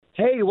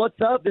Hey, what's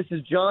up? This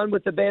is John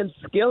with the band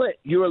Skillet.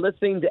 You are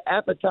listening to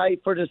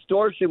Appetite for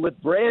Distortion with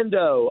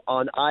Brando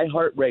on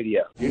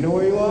iHeartRadio. You know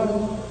where you are?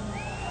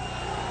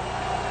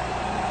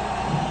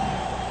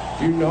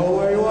 Do you know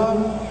where you are?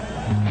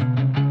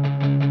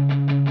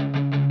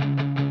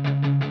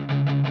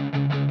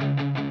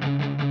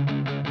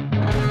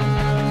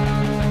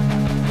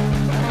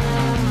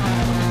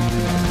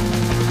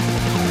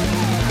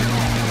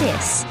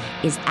 This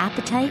is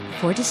Appetite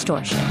for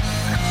Distortion.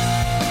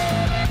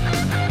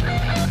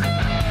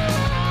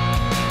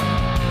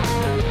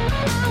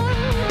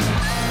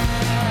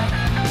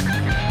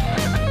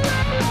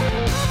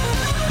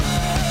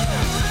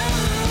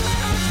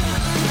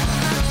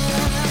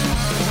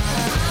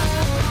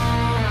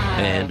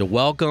 And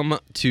welcome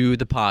to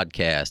the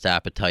podcast,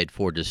 Appetite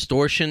for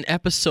Distortion,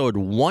 episode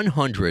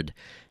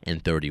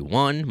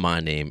 131.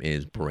 My name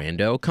is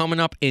Brando. Coming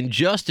up in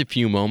just a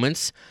few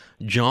moments,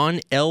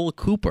 John L.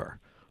 Cooper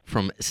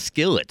from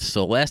Skillet.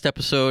 So last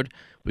episode,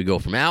 we go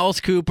from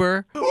Alice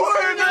Cooper.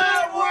 We're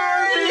not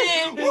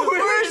worthy!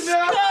 We're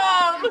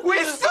scum!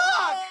 We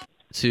suck!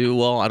 To,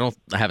 well, I don't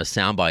have a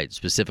soundbite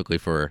specifically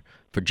for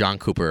John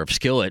Cooper of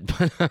Skillet,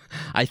 but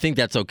I think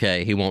that's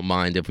okay. He won't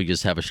mind if we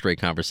just have a straight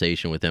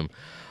conversation with him.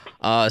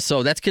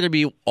 So that's going to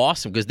be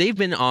awesome because they've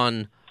been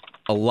on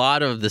a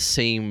lot of the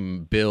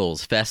same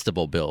bills,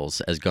 festival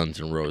bills, as Guns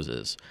N'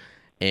 Roses.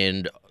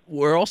 And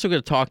we're also going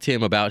to talk to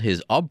him about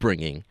his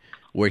upbringing,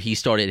 where he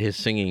started his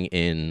singing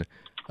in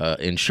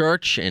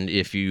church. And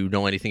if you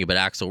know anything about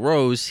Axl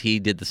Rose, he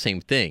did the same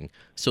thing.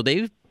 So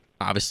they've,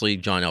 obviously,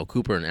 John L.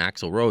 Cooper and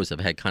Axl Rose have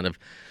had kind of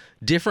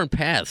different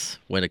paths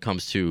when it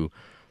comes to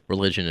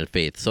religion and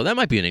faith. So that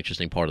might be an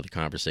interesting part of the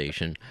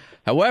conversation.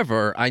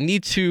 However, I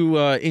need to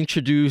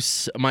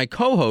introduce my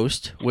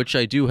co-host, which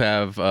I do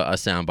have a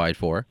soundbite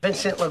for.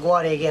 Vincent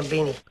LaGuardia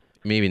Gambini.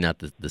 Maybe not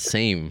the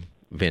same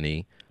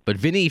Vinny, but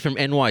Vinny from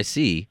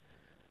NYC.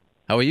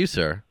 How are you,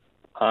 sir?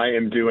 I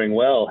am doing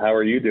well. How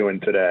are you doing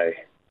today?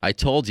 I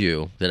told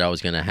you that I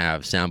was going to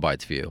have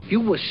soundbites for you. You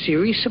were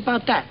serious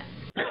about that?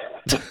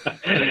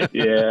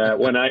 Yeah,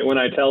 when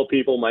I tell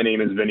people my name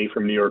is Vinny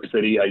from New York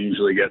City, I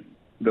usually get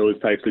those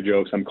types of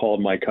jokes. I'm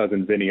called my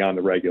cousin Vinny on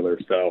the regular,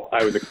 so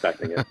I was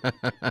expecting it.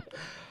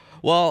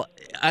 Well,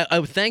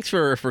 I thanks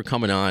for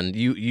coming on.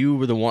 You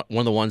were one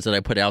of the ones that I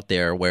put out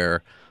there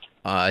where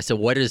I said,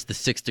 what is the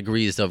 6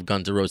 degrees of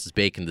Guns N' Roses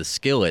bacon, the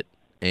skillet?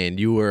 And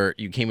you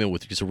came in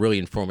with just a really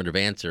informative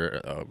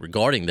answer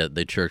regarding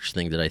the church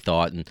thing that I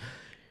thought. And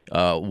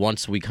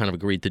once we kind of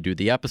agreed to do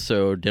the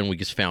episode, then we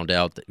just found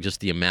out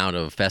just the amount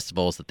of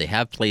festivals that they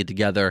have played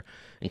together,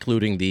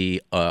 including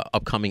the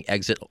upcoming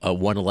Exit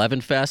 111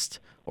 Fest,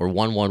 or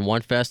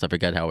 111 Fest. I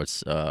forget how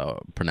it's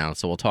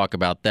pronounced. So we'll talk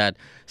about that.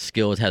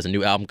 Skillet has a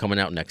new album coming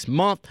out next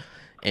month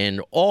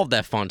and all of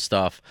that fun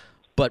stuff.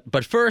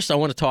 But first, I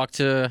want to talk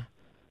to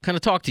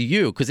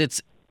you because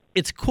it's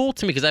cool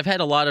to me because I've had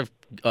a lot of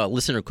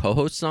listener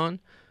co-hosts on,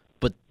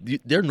 but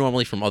they're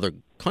normally from other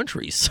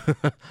countries,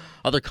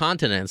 other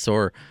continents,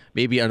 or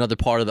maybe another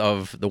part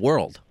of the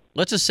world.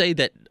 Let's just say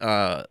that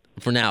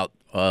for now,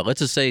 let's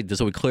just say,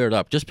 so we clear it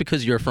up, just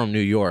because you're from New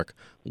York,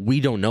 we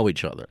don't know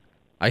each other.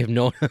 I have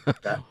no,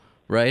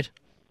 right?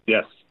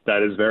 Yes,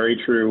 that is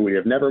very true. We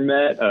have never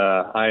met.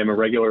 I am a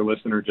regular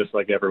listener just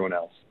like everyone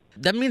else.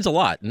 That means a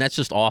lot, and that's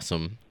just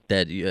awesome.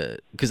 That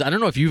because I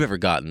don't know if you've ever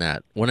gotten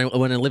that. When I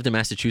lived in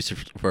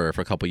Massachusetts for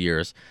a couple of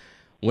years,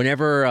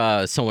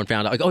 whenever someone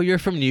found out, like, oh, you're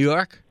from New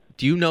York,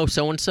 do you know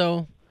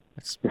so-and-so?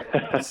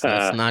 That's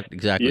not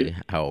exactly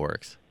how it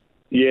works.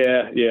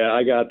 Yeah,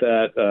 I got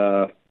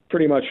that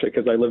pretty much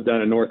because I lived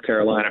down in North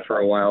Carolina for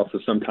a while, so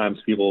sometimes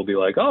people will be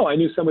like, oh, I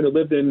knew someone who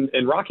lived in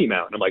Rocky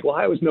Mount. I'm like, well,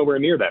 I was nowhere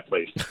near that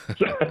place.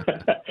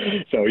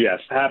 So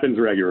yes, happens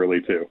regularly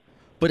too.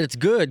 But it's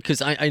good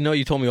because I know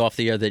you told me off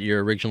the air that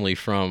you're originally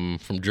from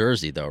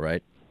Jersey, though,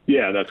 right?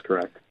 Yeah, that's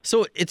correct.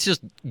 So it's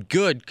just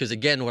good because,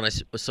 again,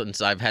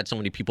 since I've had so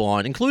many people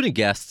on, including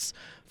guests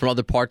from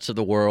other parts of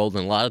the world,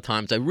 and a lot of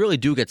times I really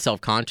do get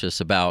self-conscious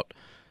about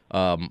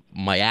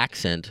my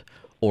accent,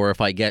 or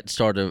if I get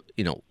started,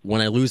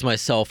 when I lose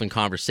myself in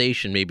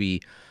conversation,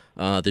 maybe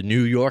the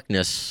New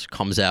Yorkness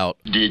comes out.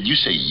 Did you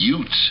say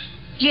Utes?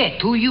 Yeah,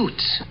 2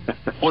 Utes.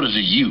 What is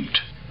a Ute?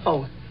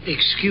 Oh,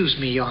 excuse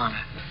me, Your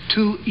Honor.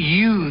 2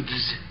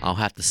 youths. I'll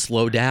have to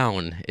slow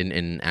down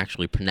and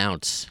actually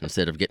pronounce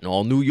instead of getting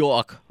all New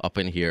York up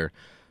in here.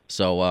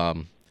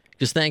 So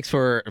just thanks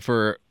for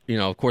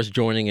of course,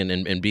 joining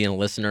and being a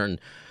listener.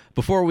 And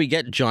before we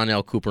get John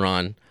L. Cooper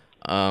on,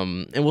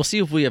 and we'll see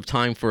if we have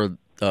time for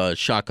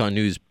Shotgun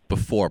News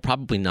before.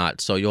 Probably not.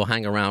 So you'll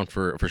hang around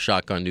for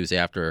Shotgun News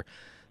after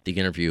the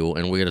interview,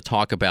 and we're going to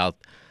talk about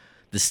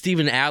the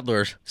Steven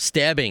Adler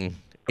stabbing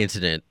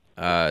incident.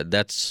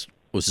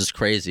 Was just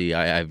crazy.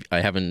 I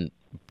haven't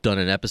done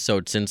an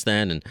episode since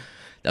then, and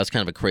that was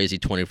kind of a crazy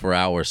 24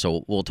 hours,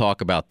 so we'll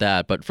talk about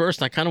that. But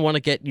first, I kind of want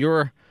to get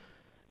your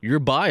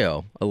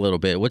bio a little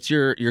bit. What's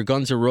your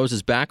Guns N'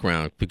 Roses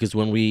background? Because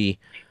when we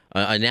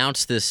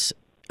announced this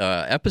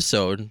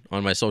episode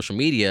on my social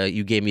media,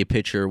 you gave me a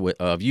picture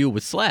of you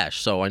with Slash,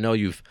 so I know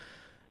you've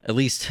at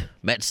least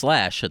met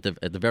Slash at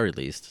the very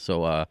least.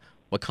 So,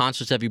 what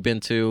concerts have you been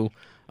to?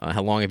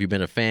 How long have you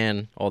been a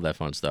fan? All that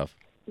fun stuff.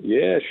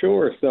 Yeah,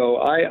 sure. So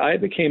I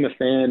became a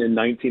fan in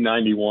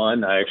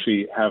 1991. I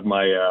actually have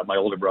my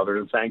older brother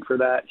to thank for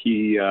that.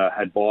 He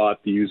had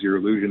bought the Use Your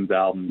Illusions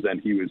albums,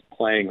 and he was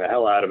playing the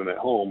hell out of them at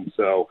home.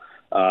 So,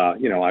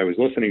 I was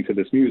listening to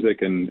this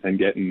music and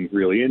getting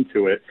really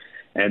into it.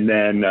 And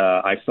then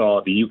I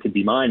saw the You Could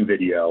Be Mine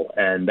video,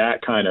 and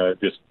that kind of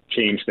just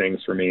changed things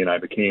for me, and I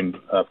became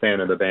a fan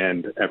of the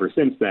band ever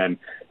since then.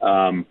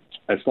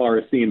 As far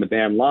as seeing the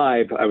band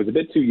live, I was a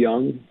bit too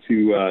young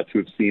to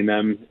have seen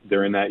them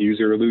during that Use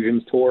Your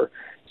Illusions tour.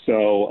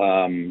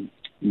 So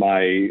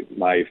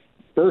my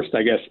first,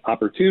 I guess,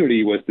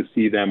 opportunity was to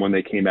see them when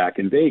they came back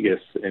in Vegas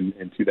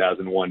in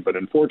 2001. But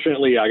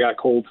unfortunately, I got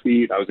cold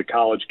feet. I was a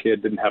college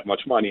kid, didn't have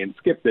much money, and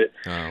skipped it,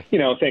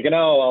 thinking,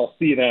 I'll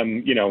see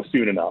them,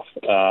 soon enough.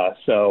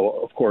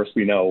 So, of course,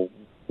 we know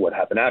what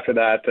happened after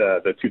that.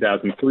 The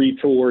 2003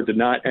 tour did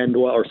not end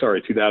well,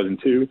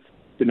 2002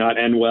 did not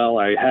end well.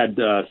 I had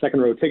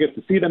second row tickets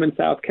to see them in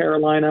South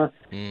Carolina.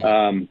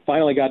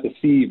 Finally got to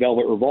see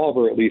Velvet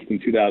Revolver, at least in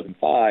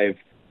 2005.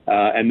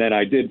 And then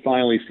I did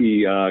finally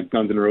see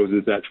Guns N'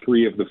 Roses at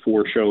 3 of the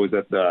 4 shows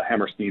at the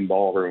Hammerstein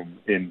Ballroom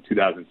in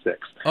 2006.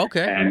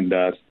 Okay. And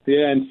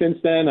and since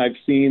then I've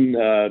seen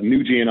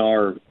New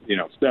GNR,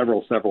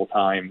 several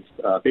times.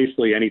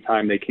 Basically,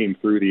 anytime they came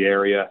through the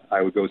area,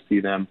 I would go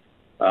see them.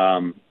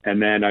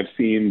 And then I've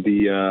seen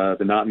the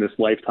Not in This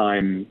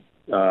Lifetime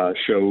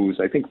shows.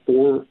 I think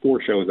four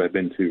shows I've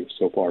been to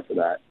so far for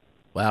that.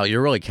 Wow,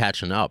 you're really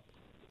catching up.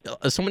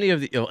 So many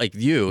of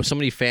so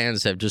many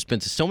fans have just been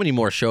to so many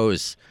more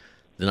shows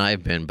than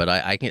I've been, but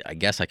I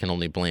guess I can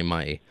only blame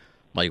my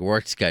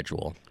work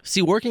schedule.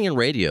 See, working in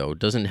radio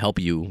doesn't help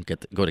you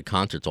go to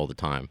concerts all the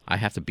time. I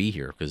have to be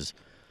here because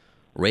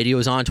radio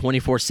is on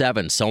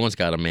 24/7. Someone's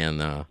got to man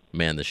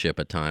the ship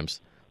at times.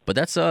 But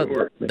that's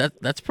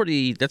that's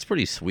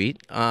pretty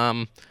sweet.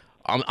 I'm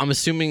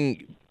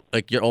assuming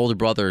like your older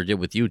brother did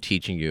with you,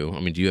 teaching you. I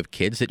mean, do you have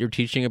kids that you're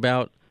teaching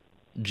about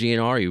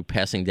GNR? Are you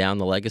passing down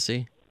the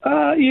legacy?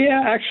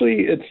 Yeah,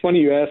 actually, it's funny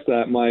you asked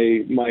that.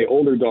 My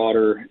older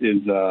daughter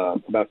is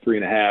about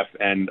 3.5,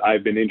 and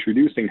I've been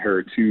introducing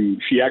her to.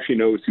 She actually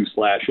knows who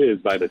Slash is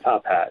by the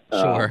top hat.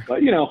 Sure.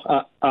 But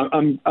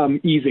I'm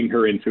easing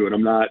her into it.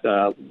 I'm not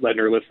letting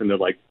her listen to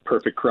like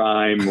Perfect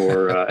Crime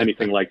or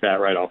anything like that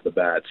right off the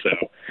bat.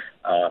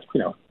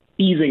 So,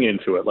 easing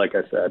into it, like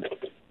I said.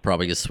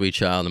 Probably a Sweet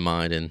Child of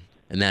Mine,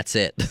 and that's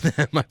it.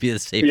 That might be the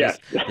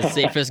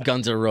safest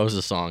Guns N'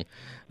 Roses song.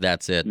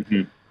 That's it.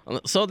 Mm-hmm.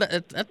 So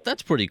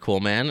that's pretty cool,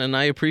 man. And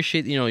I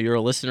appreciate, you're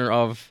a listener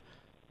of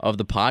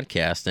the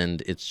podcast,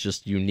 and it's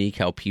just unique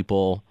how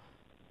people,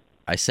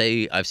 I've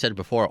said it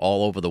before,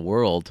 all over the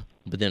world,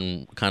 but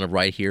then kind of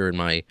right here in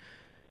my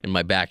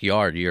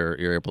backyard,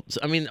 you're able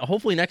to, I mean,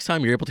 hopefully next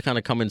time you're able to kind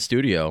of come in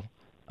studio.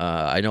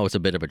 I know it's a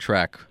bit of a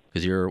trek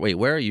because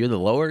where are you? The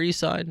Lower East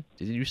Side?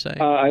 Did you say?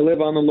 I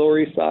live on the Lower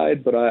East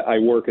Side, but I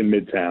work in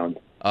Midtown.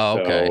 Oh,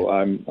 okay. So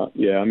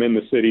I'm in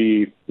the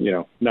city,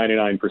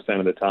 99%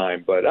 of the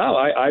time. But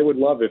I would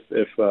love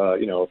if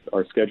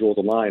our schedules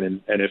align,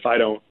 and if I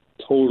don't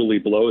totally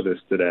blow this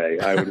today,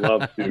 I would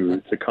love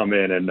to come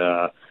in and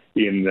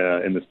be in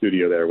the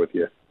studio there with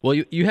you. Well,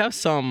 you have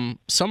some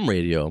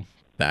radio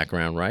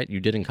background, right? You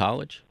did in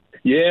college?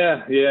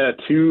 Yeah,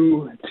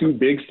 2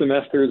 big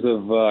semesters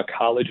of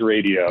college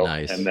radio,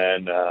 nice. And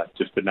then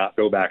just did not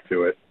go back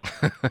to it.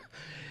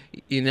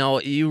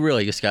 You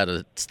really just got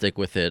to stick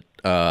with it,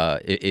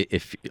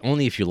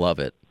 if you love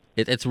it.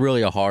 It's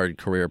really a hard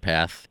career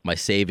path. My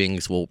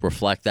savings will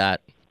reflect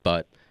that,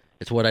 but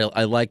it's what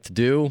I like to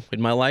do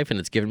in my life, and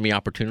it's given me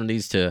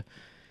opportunities to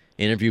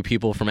interview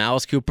people from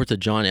Alice Cooper to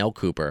John L.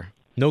 Cooper.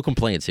 No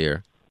complaints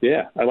here.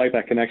 Yeah, I like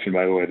that connection,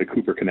 by the way, the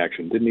Cooper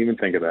connection. Didn't even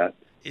think of that.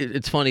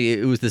 It's funny.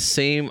 It was the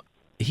same.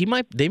 They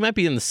might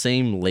be in the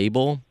same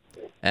label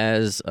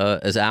as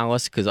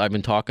Alice, because I've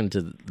been talking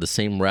to the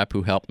same rep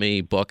who helped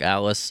me book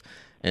Alice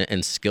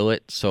and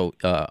Skillet. So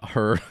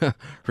her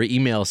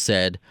email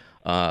said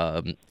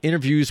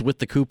interviews with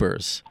the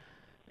Coopers,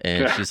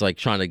 and she's like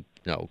trying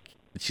to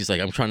she's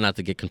like, I'm trying not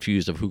to get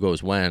confused of who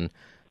goes when,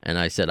 and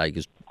I said I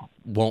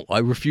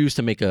refuse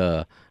to make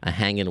a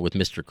hanging with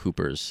Mr.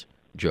 Cooper's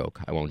joke.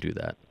 I won't do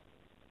that.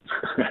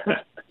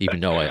 Even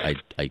though I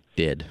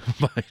did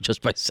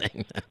just by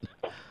saying that.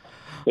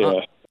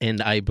 Yeah.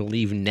 And I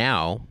believe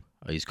now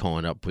he's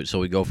calling up. So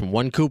we go from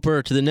one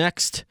Cooper to the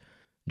next.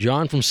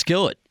 John from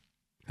Skillet.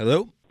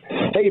 Hello?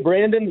 Hey,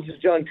 Brandon. This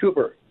is John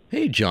Cooper.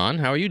 Hey, John.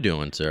 How are you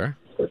doing, sir?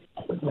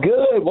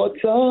 Good.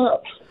 What's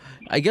up?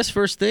 I guess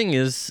first thing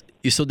is,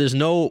 so there's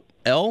no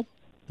L?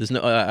 There's no.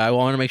 I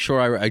want to make sure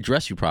I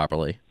address you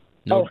properly.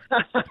 No. Oh.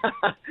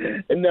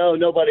 No,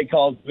 nobody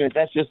calls me.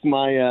 That's just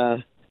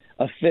my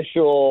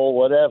official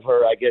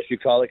whatever, I guess you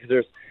call it, because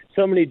there's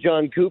so many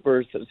John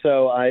Coopers.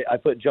 So I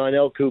put John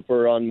L.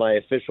 Cooper on my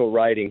official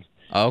writing.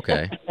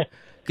 Okay.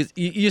 Because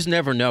you just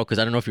never know, because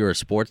I don't know if you're a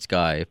sports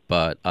guy,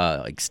 but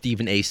like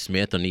Stephen A.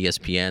 Smith on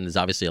ESPN, there's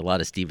obviously a lot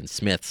of Stephen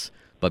Smiths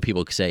but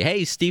people could say,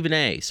 "Hey, Stephen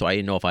A." So I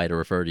didn't know if I had to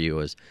refer to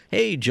you as,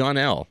 "Hey, John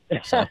L."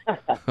 So,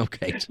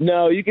 okay.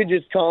 No, you could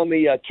just call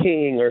me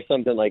King or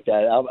something like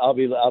that. I'll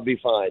be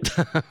fine.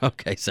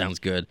 Okay, sounds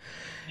good.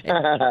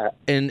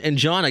 And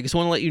John, I just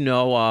want to let you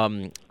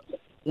know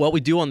what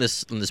we do on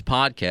this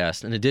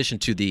podcast, in addition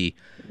to the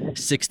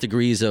 6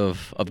 degrees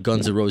of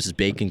Guns N' Roses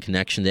Bacon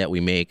connection that we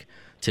make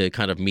to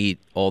kind of meet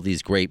all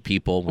these great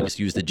people. We just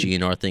use the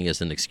GNR thing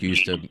as an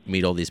excuse to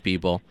meet all these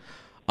people.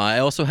 I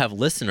also have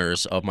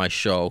listeners of my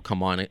show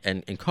come on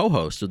and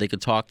co-host, so they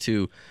could talk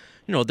to,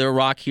 their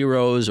rock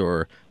heroes,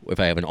 or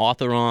if I have an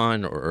author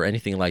on or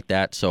anything like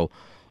that. So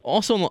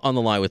also on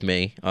the line with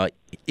me,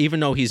 even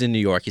though he's in New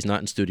York, he's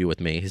not in studio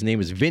with me. His name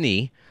is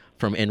Vinny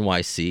from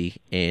NYC,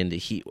 and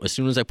he, as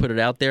soon as I put it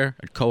out there,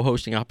 a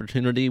co-hosting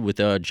opportunity with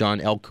John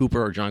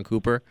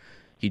Cooper,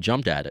 he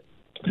jumped at it.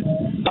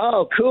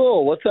 Oh,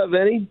 cool. What's up,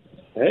 Vinny?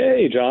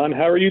 Hey, John.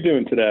 How are you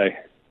doing today?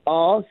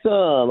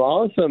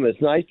 Awesome.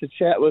 It's nice to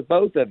chat with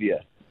both of you.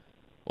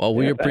 Well,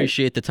 we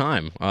appreciate the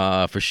time,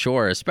 for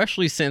sure,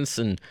 especially since,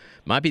 and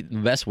might be the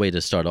best way to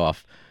start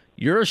off,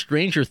 you're a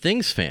Stranger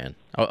Things fan.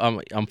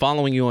 I'm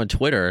following you on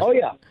Twitter. Oh,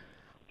 yeah.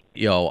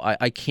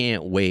 I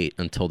can't wait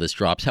until this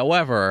drops.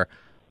 However,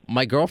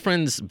 my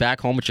girlfriend's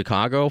back home in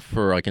Chicago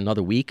for like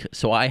another week,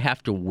 so I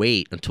have to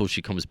wait until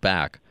she comes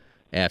back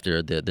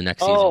after the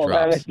next season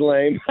drops. Oh, that's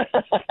lame.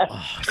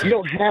 You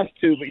don't have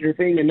to, but you're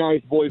being a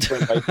nice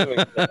boyfriend by doing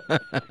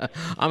that.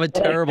 I'm a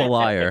terrible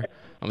liar.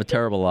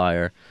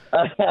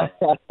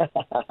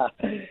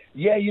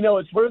 Yeah,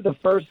 it's one of the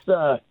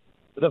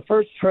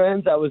first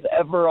trends I was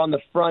ever on the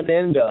front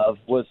end of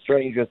was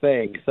Stranger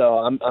Things, so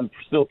I'm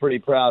still pretty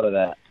proud of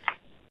that.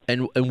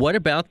 And what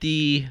about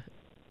the?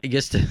 I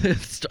guess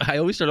I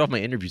always start off my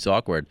interviews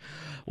awkward.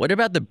 What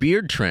about the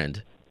beard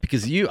trend?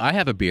 Because I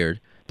have a beard,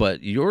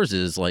 but yours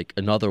is like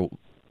another.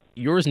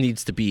 Yours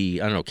needs to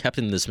be, I don't know, kept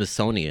in the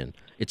Smithsonian.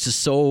 It's just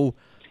so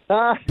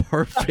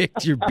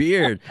perfect, your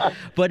beard.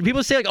 But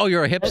people say like, "Oh,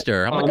 you're a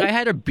hipster." I'm like, I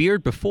had a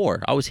beard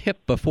before. I was hip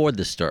before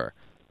the stir.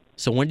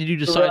 So when did you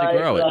decide to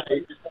grow it?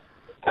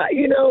 I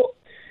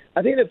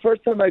think the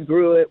first time I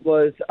grew it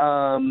was.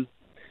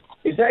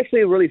 It's actually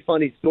a really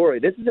funny story.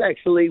 This is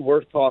actually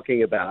worth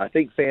talking about. I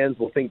think fans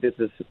will think this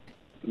is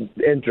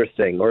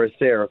interesting or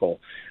hysterical.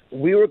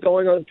 We were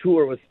going on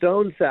tour with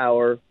Stone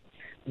Sour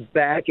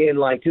back in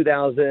like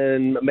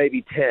 2000,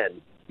 maybe 10,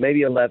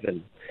 maybe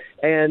 11.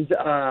 And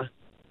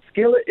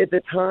Skillet at the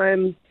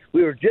time,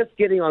 we were just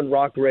getting on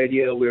rock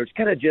radio. We were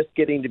kind of just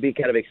getting to be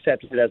kind of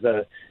accepted as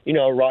a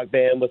rock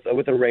band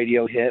with a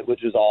radio hit,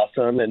 which was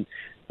awesome.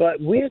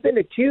 But we have been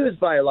accused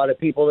by a lot of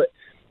people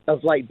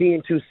of like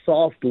being too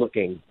soft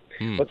looking.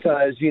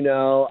 Because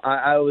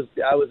I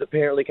was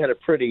apparently kind of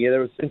pretty.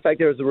 There was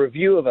a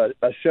review of a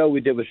show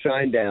we did with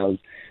Shinedown,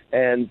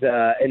 and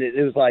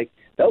it was like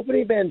the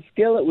opening band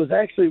Skillet was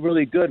actually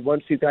really good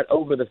once you got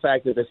over the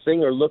fact that the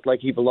singer looked like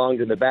he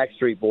belonged in the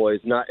Backstreet Boys,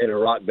 not in a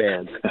rock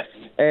band.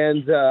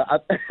 And so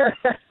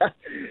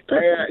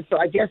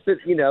I guess that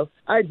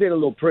I'd been a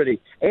little pretty,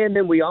 and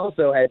then we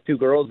also had 2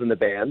 girls in the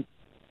band.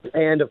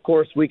 And, of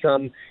course,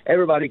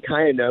 everybody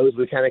kind of knows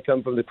we kind of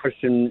come from the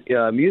Christian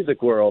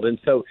music world. And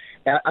so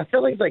I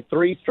felt like it's like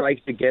 3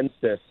 strikes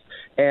against us.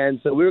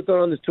 And so we were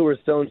going on this tour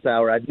with Stone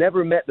Sour. I'd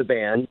never met the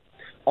band.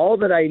 All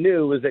that I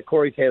knew was that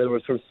Corey Taylor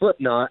was from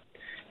Slipknot.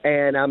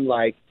 And I'm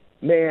like,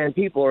 man,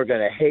 people are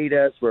going to hate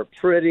us. We're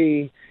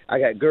pretty. I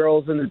got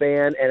girls in the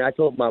band. And I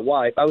told my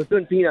wife, I was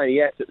doing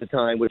P90X at the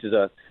time, which is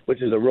a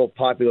real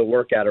popular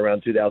workout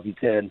around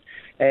 2010.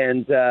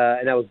 And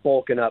I was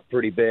bulking up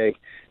pretty big.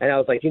 And I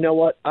was like, you know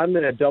what? I'm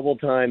going to double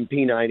time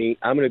P90.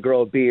 I'm going to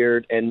grow a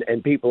beard, and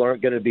people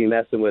aren't going to be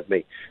messing with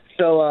me.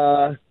 So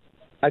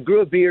I grew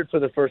a beard for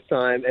the first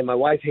time, and my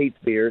wife hates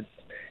beards.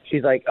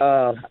 She's like,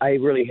 I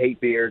really hate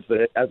beards.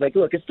 But I was like,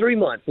 look, it's 3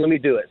 months. Let me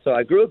do it. So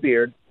I grew a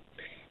beard.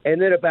 And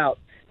then about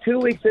 2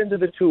 weeks into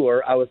the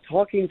tour, I was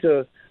talking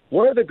to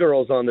one of the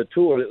girls on the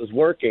tour that was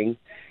working,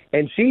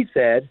 and she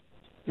said,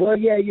 well,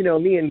 yeah,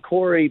 me and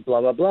Corey,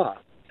 blah, blah, blah.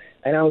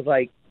 And I was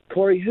like,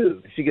 Corey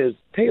who? She goes,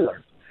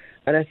 Taylor.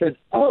 And I said,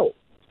 oh,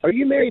 are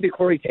you married to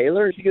Corey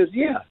Taylor? And she goes,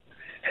 yeah.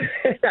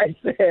 And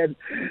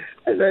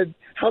I said,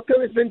 how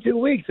come it's been 2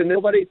 weeks and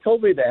nobody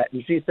told me that?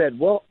 And she said,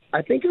 well,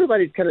 I think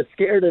everybody's kind of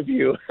scared of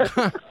you.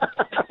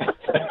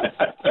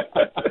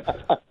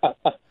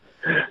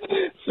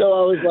 So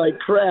I was like,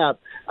 crap,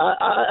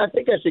 I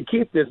think I should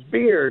keep this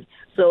beard.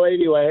 So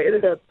anyway,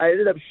 I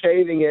ended up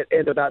shaving it,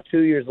 and about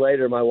 2 years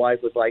later, my wife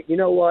was like, you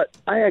know what?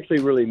 I actually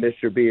really miss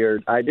your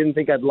beard. I didn't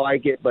think I'd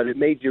like it, but it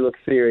made you look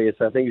serious.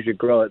 I think you should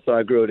grow it, so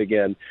I grew it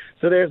again.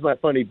 So there's my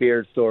funny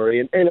beard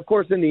story. And of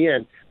course, in the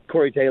end,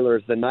 Corey Taylor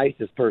is the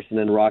nicest person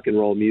in rock and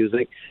roll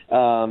music,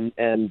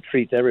 and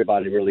treats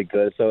everybody really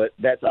good. So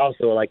that's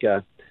also like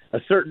a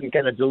certain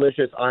kind of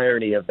delicious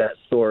irony of that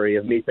story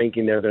of me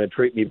thinking they're going to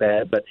treat me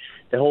bad. But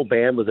the whole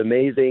band was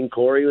amazing.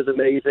 Corey was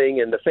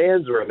amazing, and the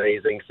fans were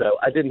amazing. So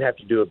I didn't have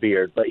to do a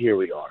beard, but here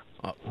we are.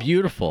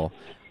 Beautiful.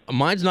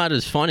 Mine's not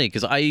as funny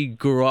because I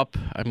grew up,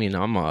 I'm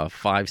a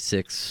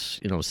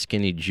 5'6",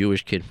 skinny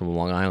Jewish kid from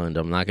Long Island.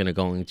 I'm not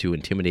going to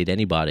intimidate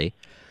anybody.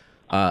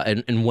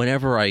 And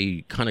whenever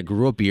I kind of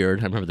grew a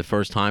beard, I remember the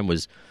first time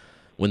was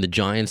when the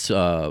Giants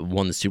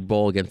won the Super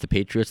Bowl against the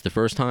Patriots the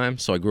first time.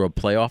 So I grew a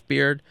playoff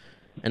beard,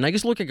 and I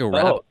just look like a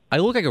rabbi. I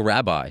look like a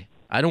rabbi.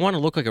 I don't want to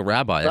look like a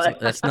rabbi.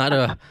 That's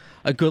not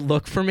a good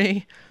look for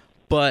me.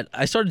 But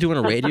I started doing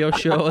a radio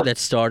show that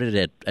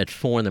started at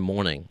 4 in the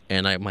morning,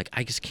 and I'm like,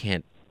 I just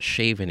can't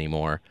shave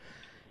anymore.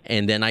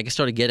 And then I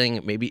started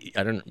getting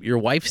your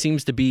wife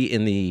seems to be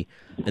in the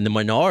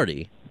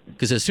minority,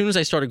 because as soon as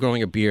I started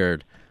growing a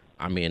beard,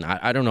 I mean,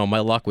 I don't know, my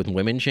luck with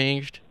women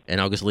changed,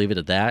 and I'll just leave it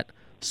at that.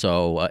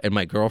 So and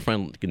my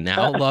girlfriend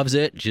now loves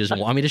it. She doesn't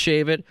want me to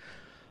shave it.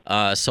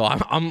 So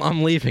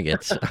I'm leaving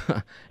it.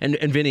 and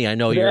Vinny, I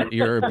know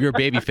you're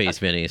baby face,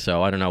 Vinny.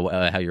 So I don't know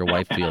how your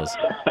wife feels.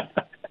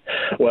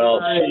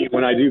 Well,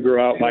 when I do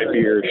grow out my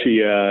beard,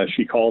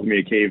 she calls me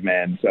a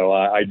caveman, so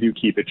I do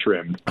keep it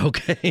trimmed.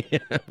 Okay.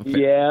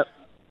 Yeah.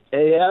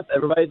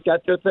 Everybody's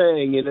got their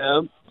thing, you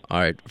know. All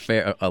right,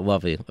 fair,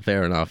 lovely,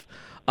 fair enough.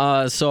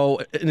 So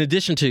in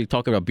addition to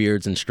talking about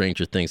beards and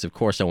Stranger Things, of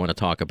course, I want to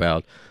talk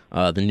about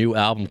the new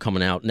album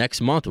coming out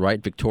next month,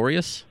 right?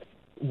 Victorious?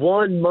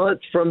 1 month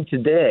from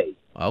today.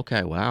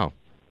 Okay, wow.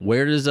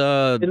 Where does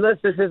unless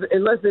this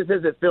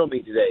isn't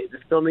filming today. Is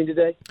this filming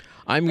today?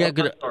 I'm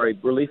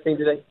releasing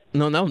today?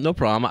 No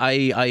problem.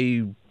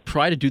 I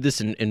try to do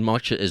this in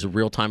much as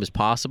real time as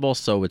possible,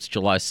 so it's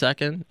July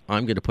 2nd.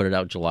 I'm going to put it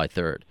out July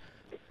 3rd.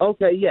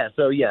 Okay, yeah.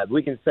 So yeah,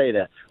 we can say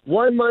that.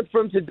 1 month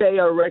from today,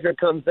 our record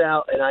comes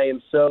out, and I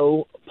am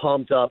so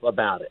pumped up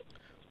about it.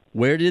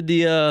 Where did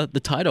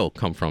the title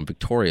come from?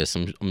 Victorious.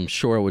 I'm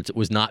sure it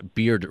was not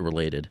beard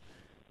related.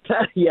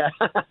 Yeah,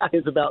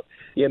 it's about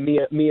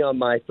me on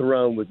my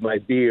throne with my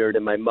beard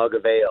and my mug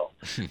of ale.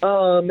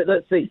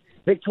 Let's see,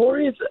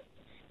 Victorious.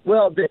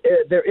 Well,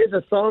 there is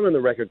a song on the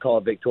record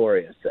called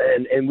Victorious,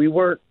 and we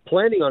weren't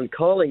planning on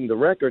calling the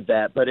record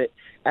that, but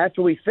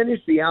after we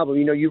finished the album,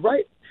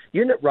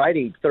 you're not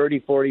writing 30,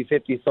 40,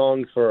 50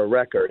 songs for a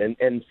record,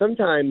 and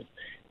sometimes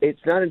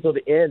it's not until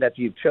the end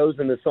after you've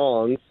chosen the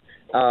songs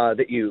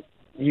that you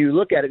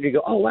look at it and you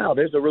go, oh, wow,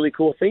 there's a really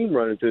cool theme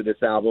running through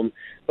this album,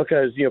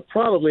 because,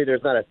 probably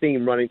there's not a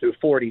theme running through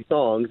 40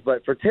 songs,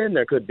 but for 10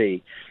 there could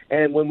be.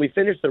 And when we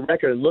finished the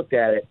record and looked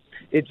at it,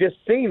 it just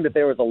seemed that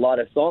there was a lot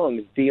of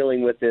songs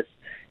dealing with this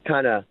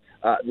kind of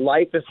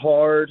life is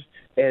hard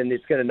and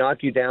it's going to knock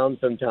you down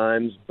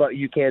sometimes, but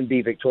you can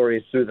be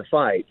victorious through the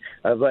fight.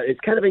 But it's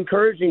kind of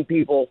encouraging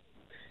people.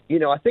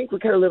 I think we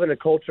kind of live in a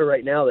culture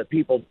right now that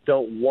people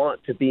don't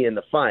want to be in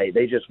the fight.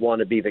 They just want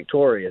to be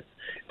victorious.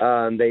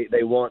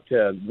 They want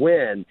to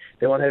win.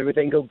 They want to have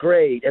everything go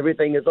great.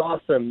 Everything is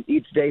awesome.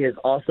 Each day is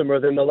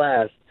awesomer than the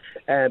last.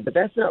 But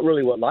that's not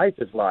really what life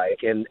is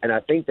like. And I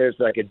think there's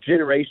like a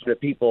generation of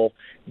people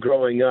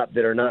growing up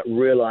that are not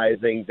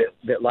realizing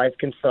that life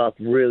can suck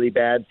really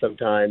bad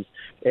sometimes,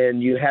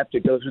 and you have to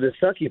go through the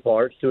sucky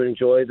parts to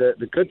enjoy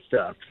the good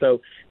stuff.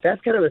 So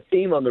that's kind of a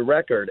theme on the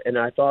record, and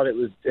I thought it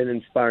was an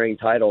inspiring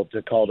title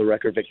to call the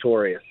record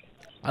Victorious.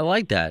 I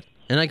like that,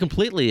 and I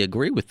completely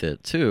agree with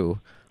it, too.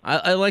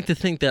 I like to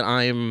think that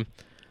I'm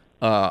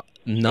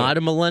not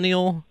a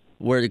millennial,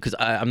 because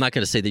I'm not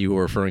going to say that you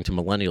were referring to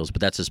millennials,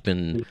 but that's just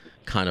been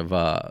kind of,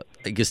 I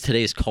guess,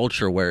 today's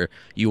culture where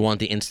you want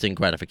the instant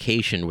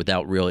gratification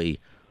without really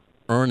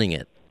earning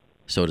it,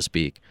 so to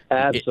speak.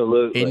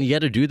 Absolutely. And you got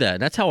to do that.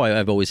 That's how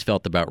I've always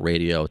felt about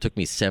radio. It took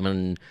me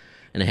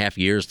 7.5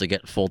 years to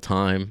get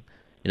full-time.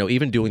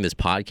 Even doing this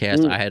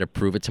podcast, I had to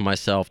prove it to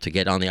myself to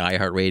get on the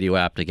iHeartRadio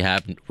app, to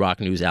have rock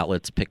news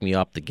outlets pick me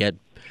up, to get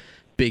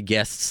big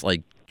guests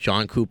like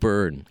John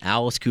Cooper and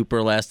Alice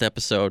Cooper last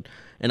episode,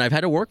 and I've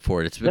had to work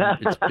for it.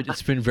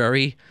 It's been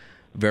very,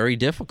 very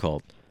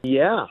difficult.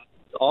 Yeah,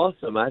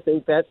 awesome. I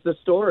think that's the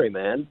story,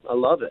 man. I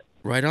love it.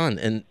 Right on.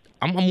 And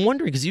I'm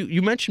wondering, because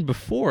you mentioned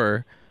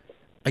before,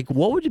 like,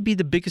 what would be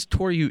the biggest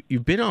tour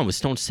you've been on with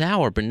Stone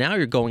Sour, but now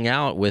you're going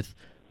out with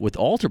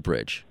Alter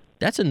Bridge.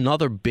 That's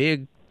another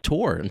big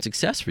tour and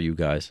success for you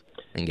guys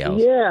and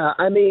gals. Yeah,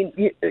 I mean,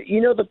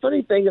 the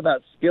funny thing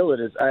about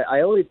Skillet is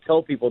I always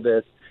tell people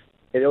this.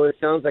 It always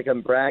sounds like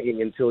I'm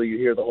bragging until you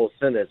hear the whole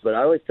sentence, but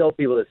I always tell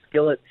people that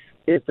Skillet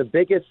is the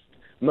biggest,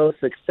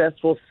 most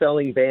successful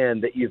selling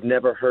band that you've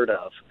never heard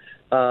of.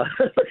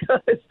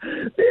 Because,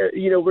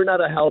 we're not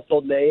a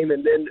household name,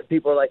 and then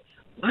people are like,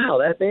 wow,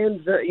 that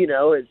band's,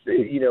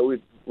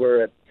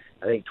 we're at,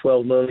 I think,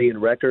 12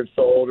 million records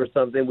sold or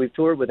something. We've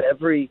toured with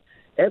every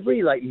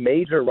like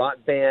major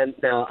rock band.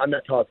 Now, I'm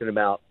not talking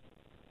about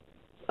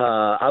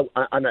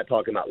I'm not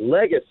talking about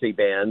legacy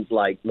bands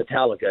like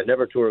Metallica. I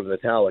never toured with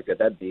Metallica.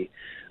 That'd be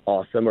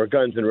awesome. Or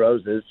Guns N'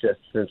 Roses, just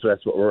since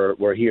that's what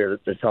we're here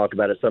to talk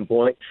about at some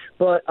point.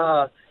 But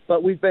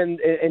we've been,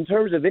 in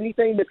terms of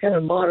anything that's kind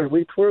of modern,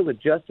 we toured with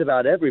just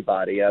about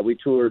everybody. We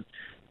toured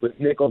with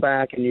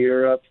Nickelback in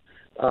Europe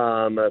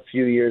a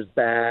few years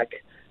back.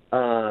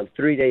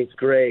 3 Days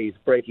Grace,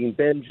 Breaking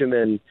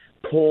Benjamin,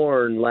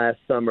 Korn last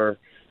summer,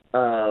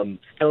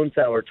 Stone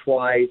Sour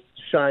twice,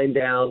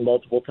 Shinedown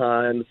multiple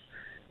times.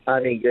 I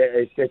mean,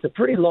 it's a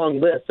pretty long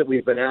list that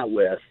we've been out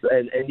with.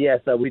 And yes,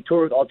 we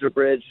toured with Alter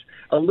Bridge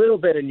a little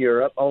bit in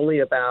Europe, only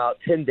about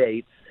 10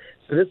 dates.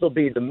 So this will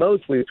be the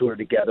most we've toured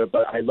together,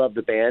 but I love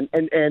the band.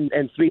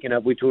 And speaking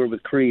of, we toured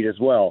with Creed as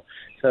well.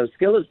 So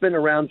Skillet's been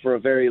around for a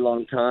very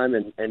long time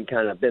and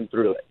kind of been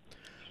through it.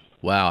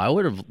 Wow, I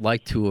would have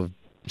liked to have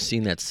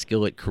seen that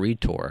Skillet Creed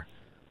tour.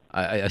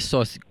 I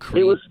saw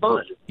Creed It was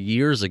fun.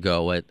 years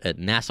ago at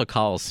Nassau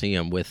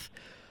Coliseum with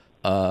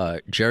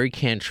Jerry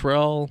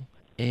Cantrell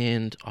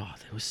and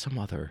there was some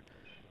other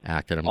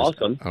act that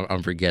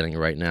I'm forgetting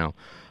right now.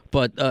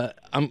 But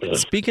I'm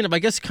speaking of, I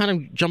guess, kind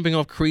of jumping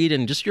off Creed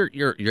and just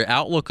your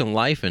outlook on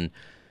life, and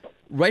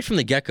right from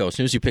the get-go, as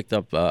soon as you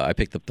I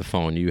picked up the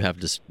phone, you have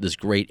this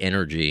great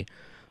energy.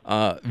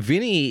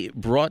 Vinny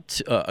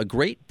brought a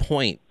great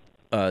point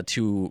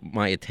to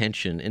my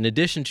attention, in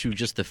addition to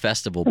just the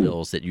festival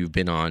bills that you've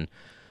been on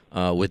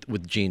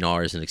with Gene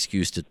R as an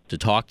excuse to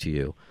talk to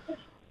you,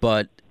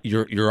 but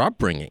your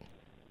upbringing.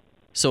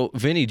 So,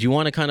 Vinny, do you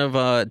want to kind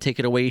of take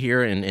it away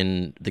here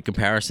in the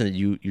comparison that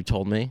you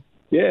told me?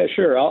 Yeah,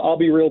 sure. I'll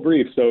be real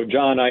brief. So,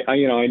 John, I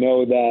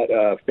know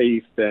that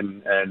faith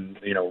and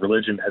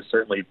religion has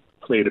certainly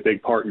played a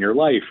big part in your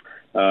life,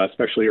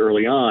 especially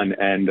early on.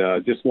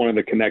 And just one of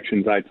the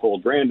connections I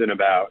told Brandon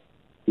about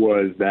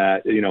was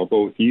that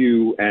both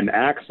you and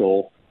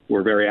Axel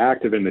were very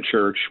active in the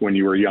church when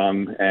you were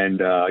young,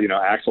 and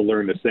Axel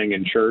learned to sing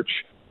in church,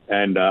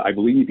 and I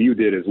believe you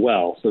did as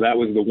well. So that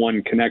was the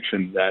one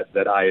connection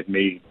that I had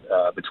made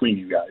between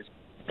you guys.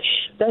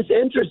 That's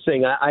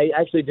interesting. I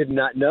actually did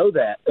not know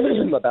that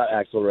about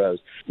Axl Rose.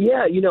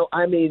 Yeah,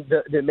 I mean,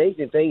 the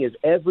amazing thing is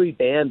every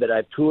band that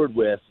I've toured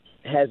with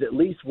has at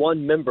least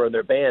one member in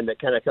their band that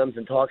kind of comes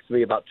and talks to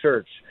me about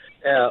church.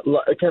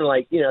 Kind of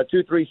like,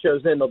 2-3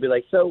 shows in, they'll be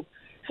like, so,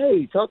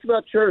 hey, talk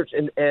about church.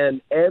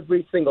 And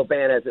every single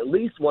band has at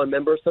least one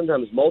member,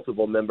 sometimes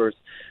multiple members,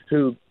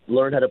 who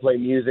learned how to play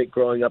music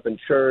growing up in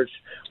church,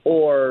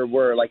 or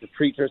were like a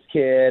preacher's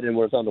kid and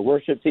was on the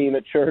worship team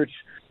at church.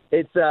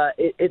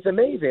 It's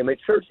amazing. I mean,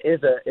 church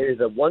is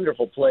a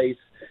wonderful place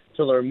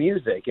to learn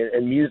music,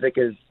 and music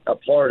is a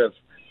part of,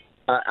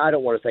 I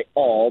don't want to say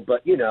all,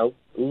 but,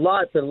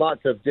 lots and lots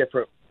of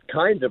different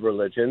kinds of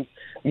religions.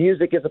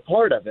 Music is a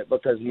part of it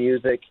because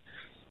music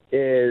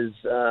is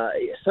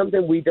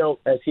something we don't,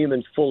 as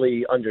humans,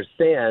 fully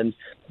understand,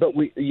 but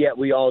yet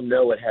we all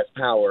know it has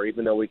power,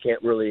 even though we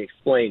can't really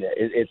explain it.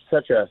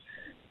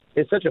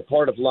 It's such a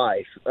part of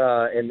life,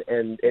 and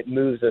it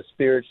moves us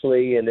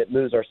spiritually, and it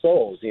moves our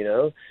souls,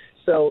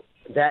 So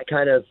that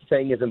kind of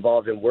thing is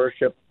involved in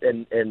worship,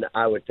 and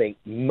I would think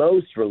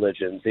most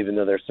religions, even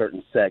though there's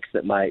certain sects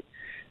that might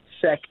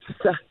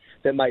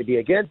be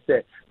against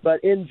it.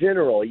 But in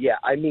general, yeah,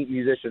 I meet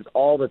musicians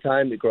all the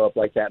time that grow up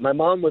like that. My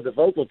mom was a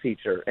vocal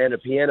teacher and a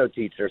piano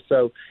teacher,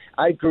 so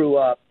I grew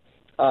up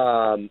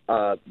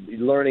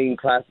learning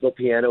classical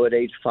piano at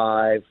age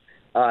 5.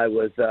 I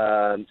was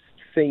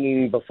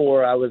singing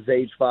before I was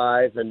age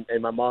 5, and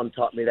my mom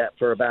taught me that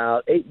for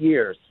about 8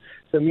 years.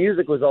 So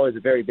music was always a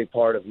very big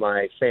part of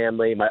my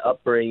family, my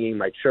upbringing,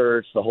 my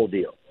church, the whole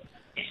deal.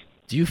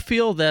 Do you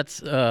feel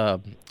that's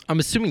I'm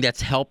assuming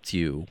that's helped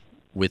you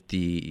with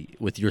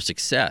your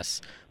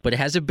success, but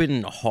has it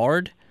been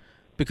hard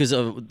because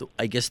of,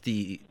 I guess,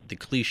 the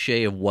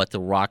cliche of what the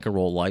rock and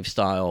roll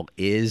lifestyle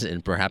is,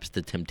 and perhaps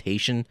the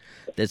temptation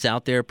that's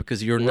out there?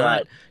 Because you're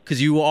not,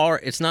 because you are,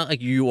 it's not like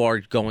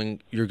you're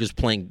just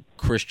playing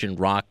Christian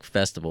rock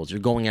festivals.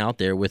 You're going out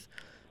there with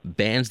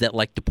bands that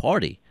like to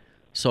party.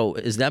 So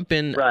has that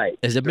been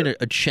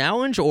a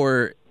challenge,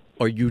 or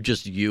are you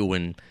just you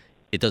and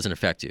it doesn't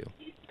affect you?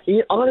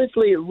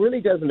 Honestly, it really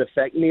doesn't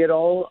affect me at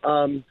all.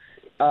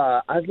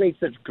 I've made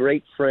such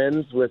great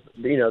friends with,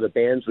 the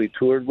bands we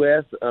toured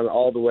with,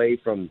 all the way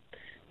from,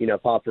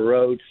 Papa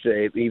Roach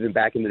to even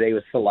back in the day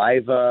with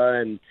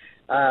Saliva, and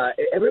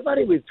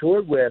everybody we've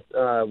toured with,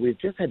 we've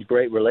just had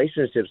great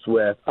relationships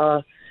with.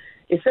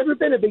 It's never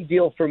been a big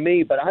deal for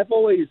me, but I've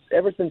always,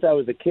 ever since I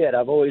was a kid,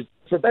 I've always,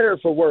 for better or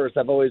for worse,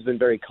 I've always been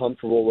very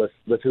comfortable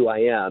with who I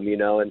am,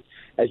 and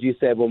as you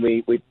said,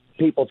 when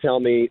people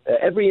tell me,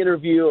 every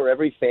interview or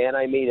every fan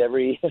I meet,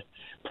 every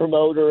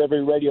promoter,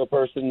 every radio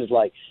person is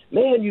like,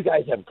 man, you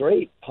guys have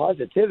great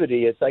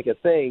positivity. It's like a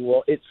thing.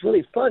 Well, it's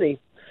really funny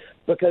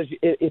because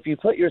if you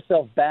put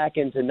yourself back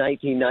into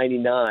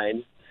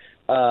 1999,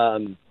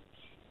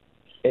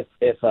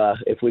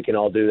 if we can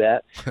all do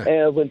that,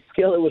 and when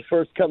Skillet was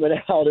first coming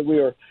out and we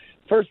were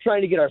first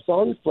trying to get our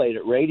songs played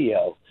at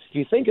radio, if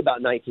you think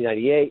about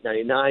 1998,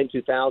 99,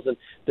 2000,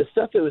 the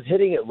stuff that was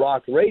hitting at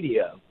rock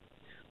radio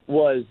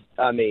was,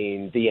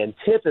 the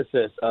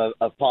antithesis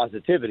of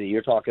positivity.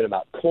 You're talking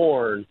about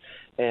Korn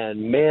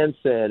and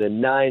Manson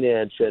and Nine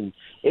Inch, and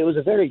it was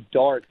a very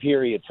dark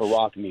period for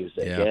rock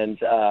music, and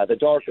the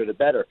darker the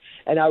better.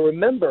 And I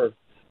remember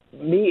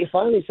me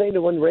finally saying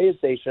to one radio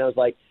station, I was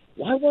like,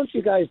 why won't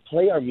you guys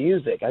play our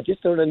music? I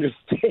just don't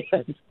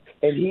understand.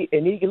 And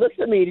he looks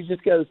at me and he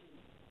just goes,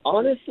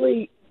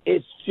 honestly,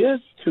 it's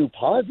just too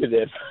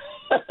positive.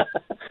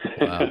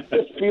 Wow. It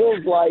just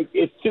feels like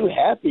it's too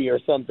happy or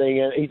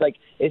something. And he's like,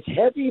 it's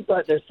heavy,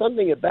 but there's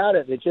something about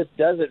it that just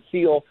doesn't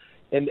feel,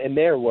 in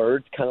their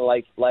words, kind of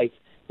like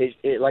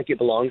it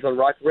belongs on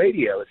rock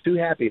radio. It's too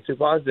happy, it's too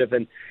positive.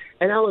 And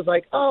And I was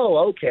like,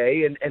 oh,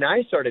 okay. And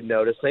I started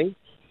noticing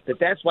that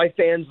that's why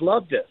fans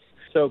loved us.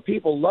 So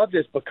people loved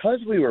us because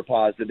we were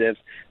positive.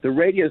 The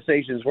radio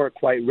stations weren't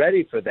quite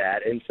ready for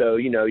that. And so,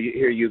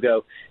 here you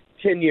go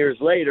 10 years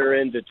later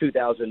into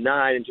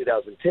 2009 and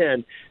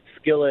 2010,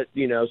 Skillet,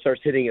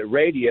 starts hitting at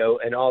radio,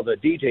 and all the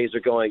DJs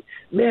are going,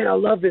 man, I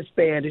love this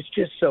band. It's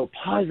just so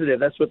positive.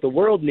 That's what the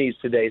world needs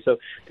today. So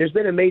there's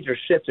been a major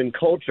shift in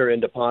culture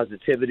into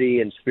positivity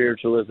and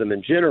spiritualism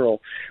in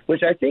general,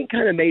 which I think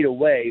kind of made a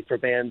way for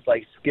bands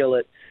like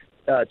Skillet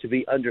to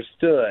be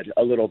understood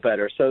a little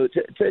better. So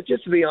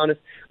just to be honest,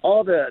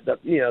 all the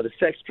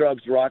sex,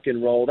 drugs, rock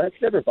and roll, that's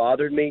never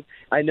bothered me.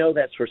 I know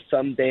that's for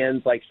some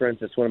bands, like for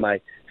instance, one of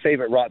my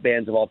favorite rock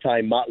bands of all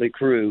time, Motley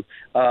Crue.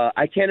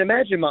 I can't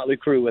imagine Motley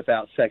Crue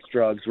without sex,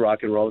 drugs,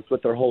 rock and roll. It's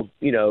what their whole,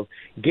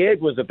 gig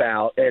was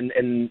about.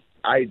 And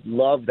I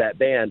love that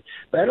band,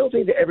 but I don't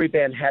think that every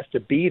band has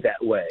to be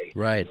that way.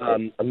 Right.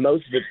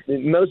 Most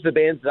of the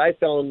bands that I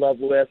fell in love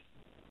with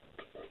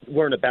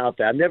weren't about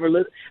that.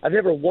 I've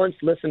never once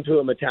listened to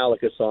a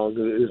Metallica song,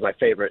 who's my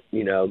favorite,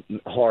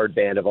 hard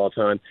band of all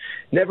time.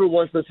 Never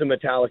once listened to a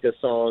Metallica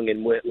song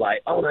and went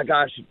like, oh my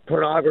gosh,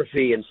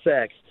 pornography and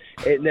sex.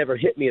 It never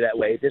hit me that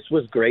way. This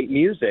was great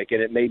music,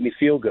 and it made me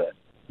feel good.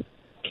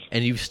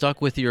 And you've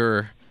stuck with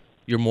your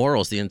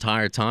morals the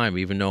entire time,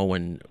 even though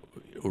when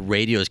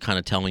radio is kind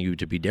of telling you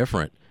to be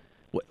different.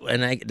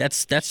 And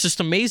that's just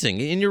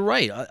amazing. And you're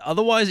right.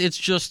 Otherwise,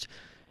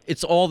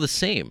 it's all the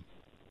same.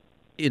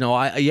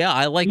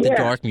 I like the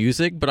dark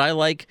music, but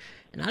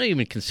and I don't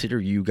even consider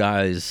you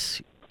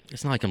guys,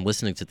 it's not like I'm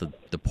listening to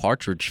the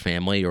Partridge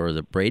Family or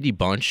the Brady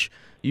Bunch.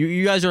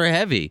 You guys are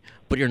heavy,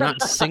 but you're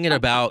not singing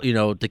about,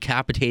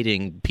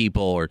 decapitating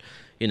people or,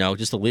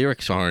 just the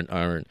lyrics aren't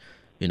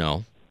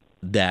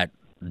that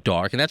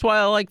dark. And that's why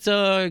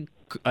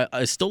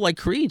I still like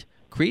Creed.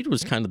 Creed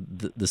was kind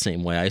of the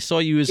same way. I saw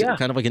you as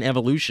kind of like an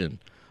evolution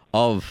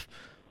of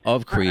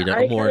Creed.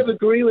 I kind of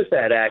agree with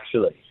that,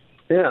 actually.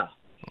 Yeah.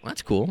 Well,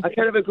 that's cool. I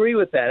kind of agree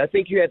with that. I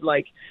think you had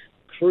like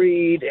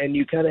Creed, and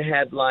you kind of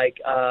had like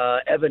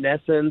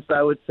Evanescence,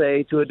 I would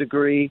say, to a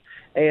degree,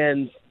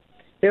 and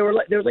there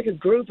was like a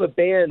group of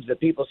bands that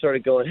people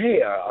started going,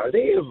 hey, are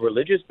they a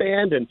religious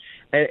band? And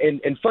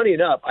funny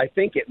enough, I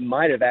think it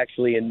might have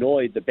actually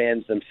annoyed the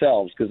bands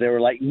themselves, because they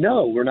were like,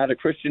 no, we're not a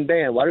Christian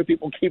band. Why do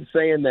people keep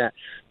saying that?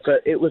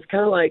 But it was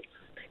kind of like,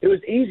 it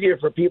was easier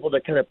for people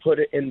to kind of put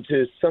it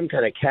into some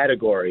kind of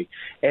category,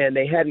 and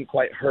they hadn't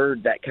quite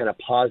heard that kind of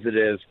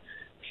positive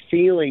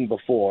feeling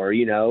before.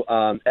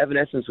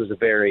 Evanescence was a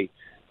very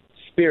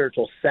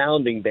spiritual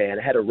sounding band.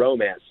 It had a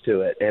romance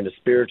to it and a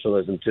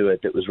spiritualism to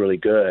it that was really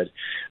good.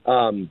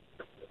 I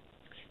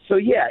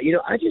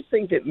just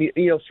think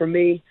that, for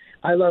me,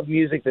 I love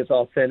music that's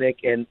authentic.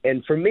 And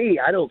for me,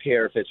 I don't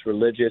care if it's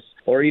religious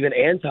or even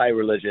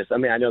anti-religious. I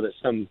mean, I know that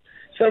some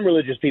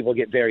religious people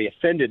get very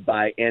offended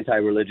by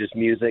anti-religious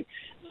music.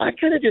 I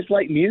kind of just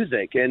like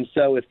music, and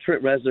so if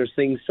Trent Reznor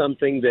sings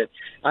something that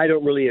I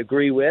don't really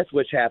agree with,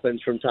 which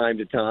happens from time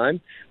to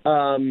time,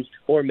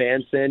 or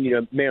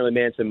Manson, Marilyn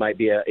Manson might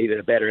be even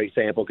a better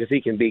example, because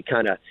he can be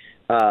kind of,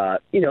 I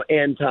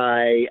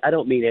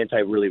don't mean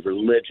anti-really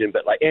religion,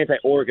 but like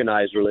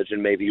anti-organized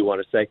religion, maybe you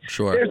want to say.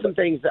 Sure. There's some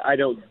things that I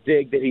don't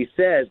dig that he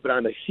says, but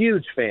I'm a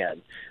huge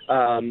fan.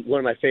 One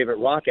of my favorite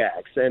rock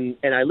acts, and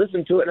I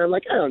listen to it, and I'm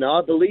like, I don't know,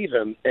 I believe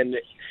him, and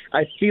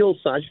I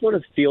just want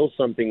to feel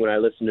something when I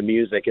listen to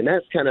music, and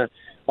that's kind of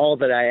all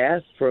that I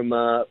ask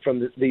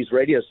from these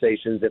radio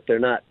stations. If they're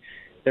not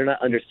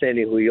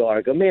understanding who you are,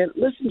 I go, man,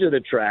 listen to the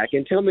track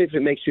and tell me if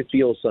it makes you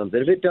feel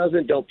something. If it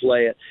doesn't, don't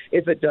play it.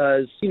 If it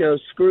does,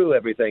 screw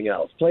everything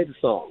else. Play the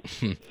song.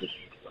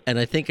 And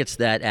I think it's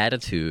that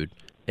attitude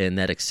and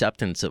that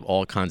acceptance of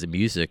all kinds of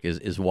music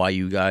is why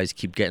you guys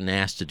keep getting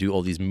asked to do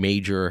all these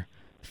major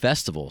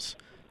festivals.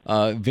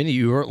 Vinny,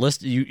 you were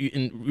listed.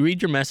 You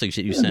read your message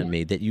that you sent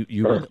me that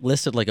you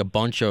listed like a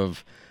bunch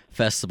of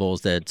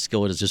festivals that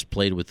Skillet has just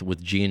played with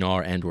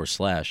GNR and/or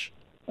Slash.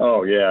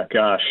 Oh yeah,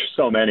 gosh,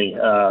 so many.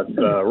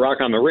 Rock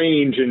on the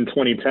Range in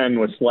 2010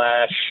 with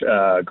Slash,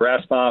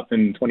 Grass Pop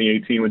in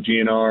 2018 with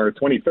GNR,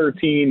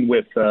 2013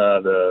 with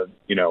the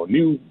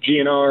new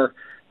GNR.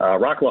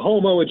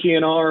 Rocklahoma with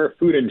GNR,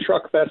 Food and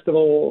Truck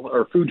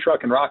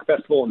and Rock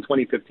Festival in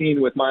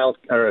 2015 with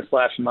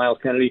Slash and Miles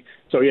Kennedy.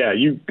 So yeah,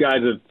 you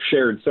guys have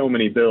shared so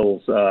many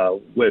bills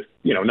with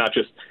not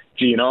just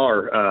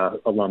GNR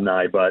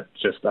alumni, but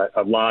just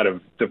a lot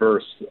of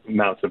diverse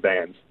amounts of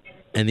bands.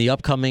 And the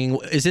upcoming,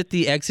 is it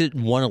the Exit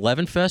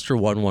 111 Fest or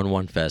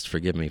 111 Fest?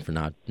 Forgive me for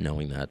not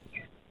knowing that.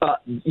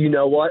 You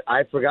know what?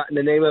 I've forgotten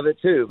the name of it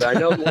too, but I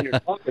know the one you're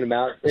talking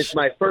about. It's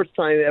my first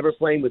time ever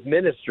playing with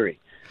Ministry,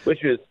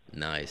 which is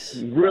nice,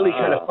 really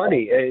kind of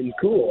funny and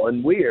cool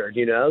and weird,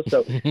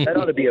 so that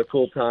ought to be a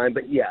cool time.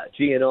 But yeah,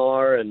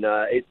 GNR, and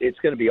it's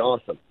going to be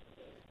awesome.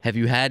 Have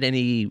you had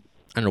any,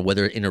 I don't know,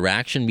 whether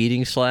interaction,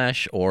 meeting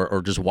Slash,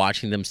 or just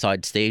watching them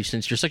side stage,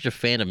 since you're such a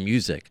fan of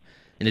music,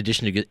 in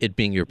addition to it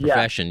being your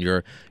profession,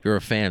 you're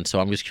a fan. So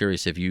I'm just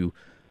curious if you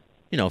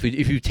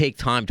take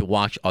time to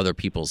watch other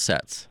people's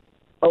sets.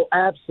 Oh,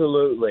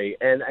 absolutely.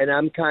 And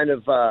I'm kind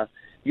of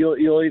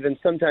you'll even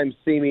sometimes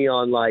see me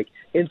on like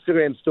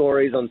Instagram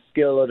stories on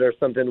Skillet or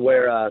something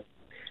where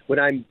when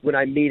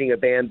I'm meeting a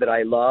band that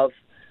I love,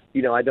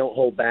 I don't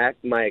hold back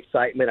my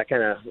excitement. I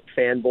kind of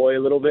fanboy a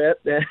little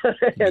bit.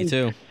 Me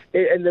too.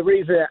 And the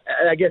reason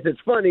I guess it's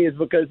funny is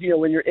because,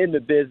 when you're in the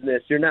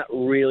business, you're not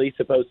really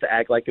supposed to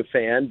act like a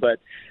fan. But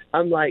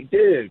I'm like,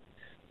 dude,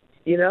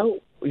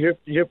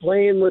 you're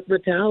playing with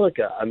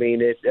Metallica. I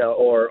mean, it's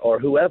or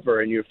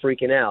whoever, and you're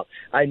freaking out.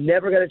 I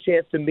never got a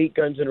chance to meet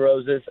Guns N'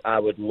 Roses. I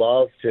would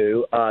love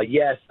to.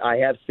 Yes, I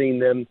have seen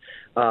them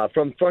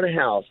from front of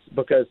house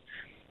because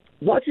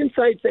watching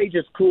Side Stage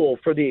is cool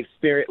for the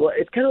experience. Well,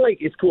 it's kind of like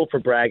it's cool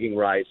for bragging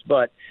rights,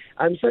 but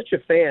I'm such a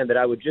fan that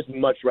I would just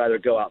much rather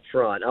go out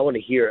front. I want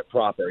to hear it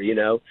proper,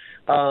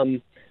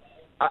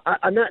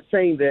 I'm not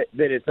saying that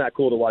it's not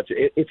cool to watch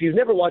it. If you've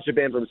never watched a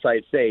band from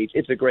Side Stage,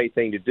 it's a great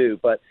thing to do.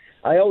 But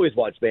I always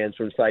watch bands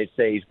from Side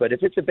Stage. But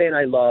if it's a band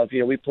I love,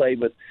 we played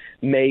with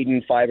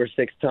Maiden 5 or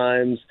 6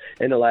 times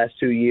in the last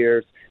 2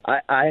 years.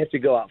 I have to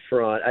go out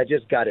front. I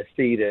just got to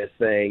see this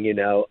thing,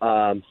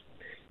 And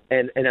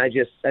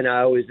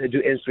I always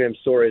do Instagram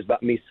stories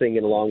about me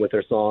singing along with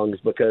their songs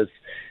because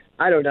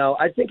I don't know.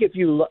 I think if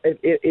you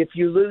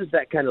lose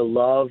that kind of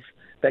love,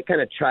 that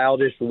kind of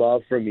childish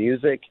love for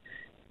music,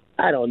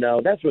 I don't know.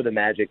 That's where the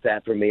magic's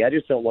at for me. I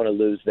just don't want to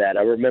lose that.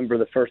 I remember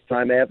the first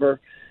time I ever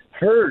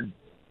heard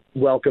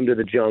 "Welcome to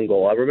the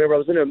Jungle." I remember I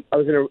was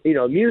in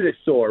a music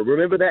store.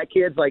 Remember that,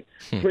 kids? Like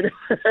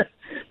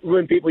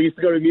when people used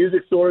to go to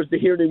music stores to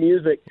hear the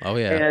music. Oh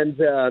yeah. And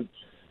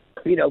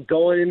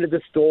going into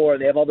the store,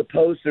 and they have all the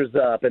posters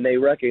up, and they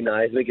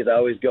recognize me because I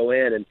always go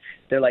in, and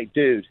they're like,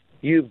 dude,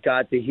 you've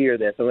got to hear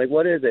this. I'm like,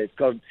 what is it? It's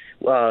called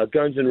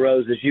Guns N'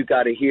 Roses. You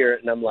got to hear it.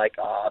 And I'm like,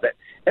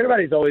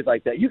 everybody's always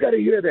like that. You got to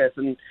hear this.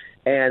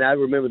 And I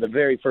remember the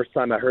very first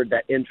time I heard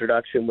that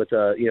introduction with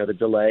the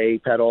delay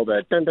pedal,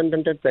 the dun dun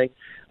dun dun thing.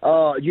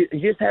 Oh, you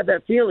just have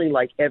that feeling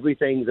like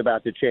everything's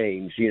about to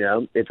change.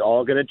 It's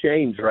all going to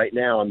change right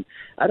now, and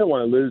I don't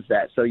want to lose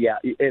that. So yeah,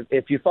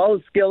 if you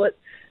follow Skillet,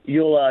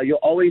 you'll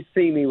always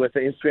see me with the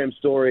Instagram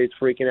stories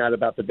freaking out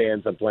about the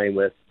bands I'm playing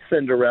with,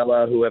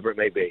 Cinderella, whoever it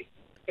may be.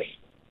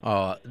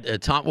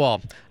 Tom.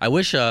 Well, I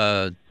wish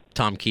Tom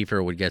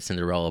Kiefer would get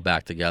Cinderella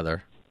back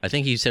together. I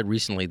think he said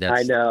recently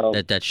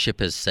that ship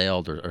has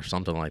sailed or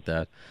something like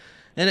that,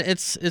 and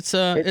it's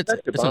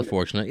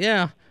unfortunate.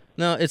 Yeah,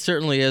 no, it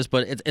certainly is.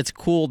 But it's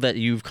cool that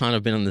you've kind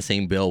of been on the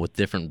same bill with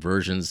different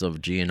versions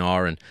of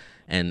GNR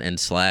and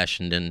Slash,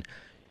 and then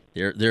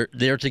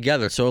they're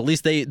together. So at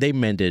least they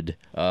mended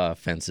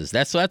fences.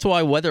 That's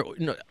why whether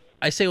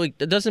I say like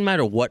it doesn't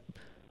matter what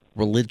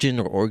religion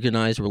or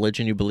organized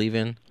religion you believe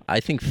in. I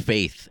think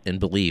faith and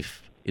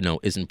belief,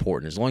 is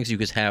important. As long as you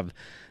just have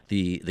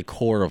the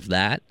core of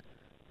that,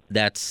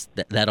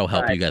 that'll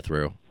help you get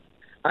through.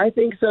 I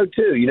think so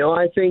too.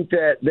 I think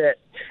that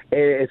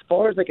as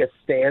far as like a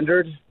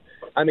standard,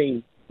 I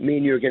mean, me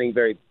and you are getting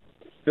very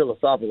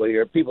philosophical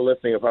here. People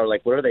listening are probably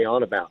like, what are they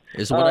on about?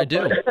 Is what I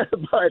do.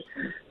 But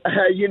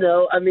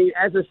I mean,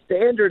 as a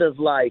standard of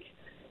like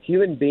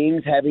human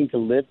beings having to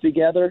live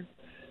together,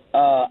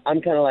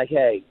 I'm kind of like,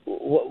 hey,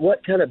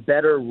 what kind of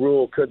better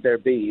rule could there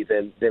be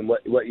than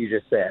what you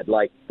just said?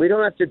 Like, we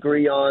don't have to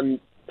agree on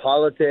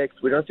politics.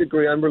 We don't have to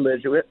agree on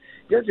religion. You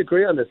don't have to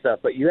agree on this stuff,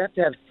 but you have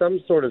to have some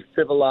sort of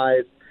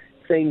civilized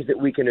things that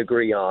we can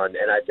agree on.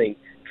 And I think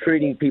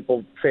treating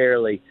people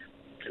fairly,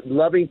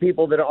 loving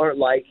people that aren't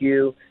like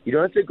you. You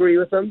don't have to agree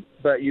with them,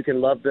 but you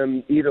can love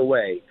them either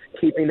way.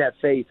 Keeping that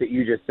faith that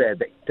you just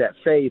said, that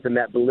faith and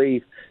that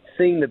belief,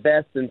 seeing the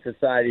best in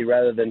society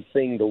rather than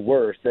seeing the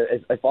worst.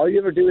 If all you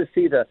ever do is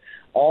see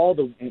all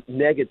the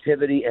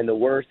negativity and the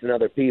worst in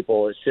other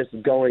people, it's just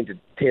going to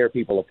tear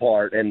people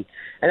apart. And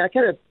I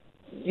kind of,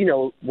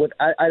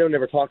 I don't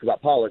ever talk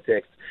about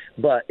politics,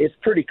 but it's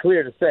pretty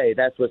clear to say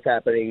that's what's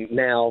happening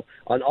now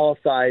on all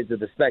sides of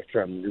the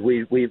spectrum.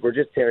 We're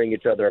just tearing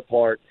each other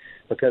apart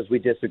because we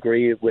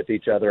disagree with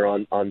each other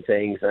on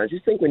things. And I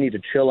just think we need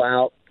to chill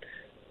out.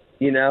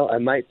 I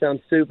might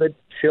sound stupid.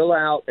 Chill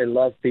out and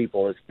love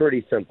people. It's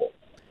pretty simple.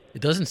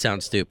 It doesn't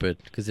sound stupid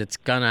because it's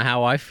kind of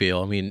how I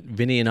feel. I mean,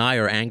 Vinny and I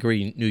are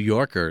angry New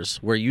Yorkers.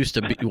 We're used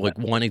to like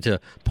wanting to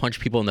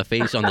punch people in the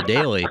face on the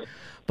daily.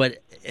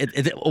 But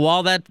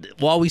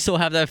while we still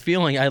have that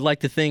feeling, I'd like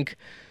to think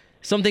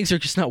some things are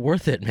just not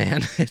worth it,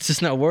 man. It's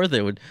just not worth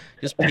it.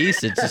 Just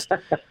peace. It's just,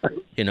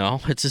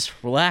 it's just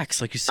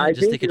relax. Like you said,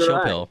 just take a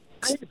chill pill.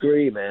 I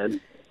agree,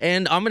 man.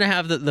 And I'm gonna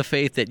have the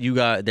faith that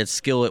that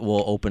Skillet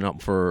will open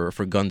up for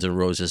Guns N'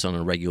 Roses on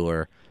a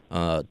regular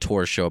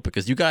tour show,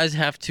 because you guys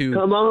have to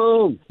come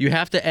on. You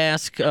have to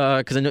ask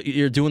because I know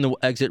you're doing the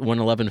Exit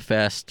 111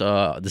 Fest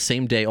the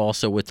same day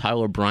also with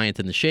Tyler Bryant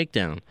and the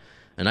Shakedown,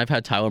 and I've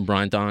had Tyler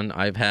Bryant on.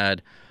 I've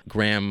had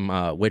Graham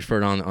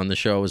Whitford on the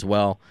show as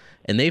well,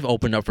 and they've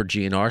opened up for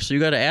GNR. So you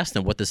got to ask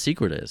them what the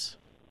secret is.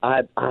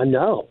 I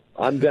know.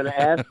 I'm gonna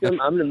ask them.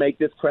 I'm gonna make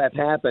this crap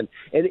happen,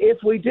 and if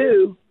we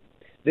do,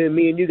 then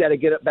me and you got to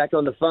get back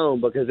on the phone,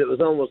 because it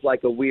was almost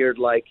like a weird,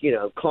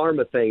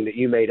 karma thing that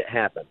you made it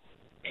happen.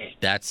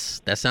 That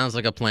sounds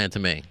like a plan to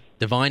me.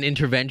 Divine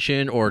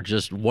intervention or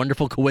just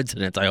wonderful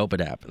coincidence. I hope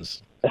it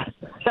happens.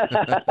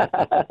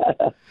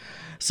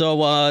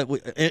 So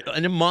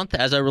in a month,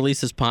 as I release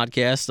this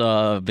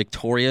podcast,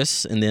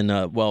 Victorious, and then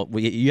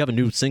you have a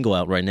new single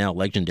out right now,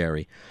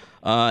 Legendary,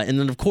 and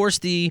then of course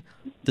the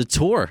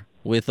tour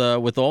with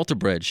Alter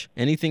Bridge.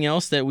 Anything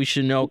else that we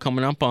should know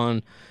coming up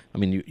on? I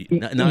mean, you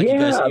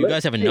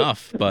guys have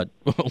enough, but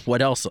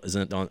what else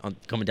isn't on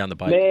coming down the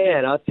pipe?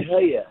 Man, I'll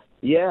tell you,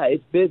 yeah,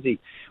 it's busy.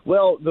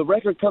 Well, the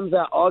record comes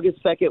out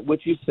August 2nd,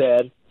 which you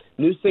said.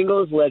 New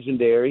single is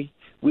Legendary.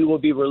 We will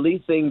be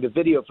releasing the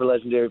video for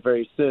Legendary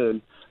very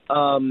soon.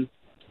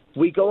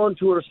 We go on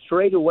tour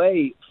straight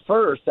away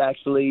first,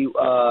 actually,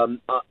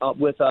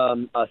 with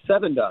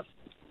Seven Dust.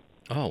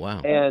 Oh, wow.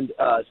 And,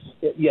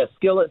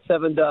 Skillet,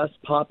 Seven Dust,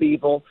 Pop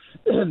Evil.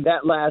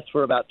 That lasts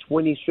for about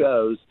 20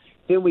 shows.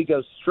 Then we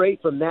go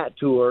straight from that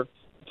tour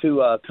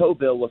to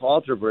Coville with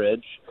Alter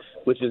Bridge,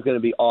 which is going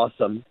to be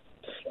awesome.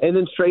 And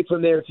then straight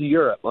from there to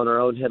Europe on our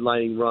own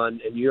headlining run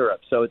in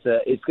Europe. So it's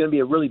going to be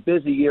a really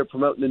busy year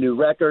promoting the new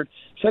record.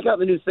 Check out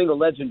the new single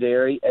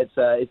Legendary. It's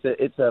a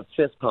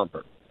fist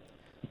pumper.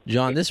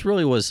 John, this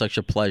really was such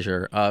a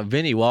pleasure.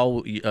 Vinny,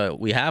 while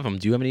we have him,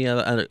 do you have any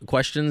other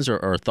questions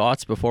or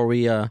thoughts before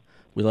we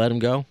let him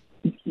go?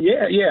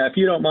 Yeah. If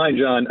you don't mind,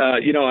 John.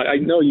 I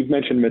know you've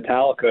mentioned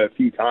Metallica a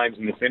few times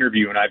in this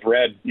interview, and I've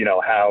read,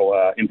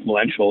 how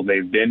influential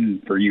they've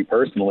been for you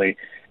personally.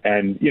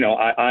 And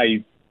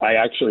I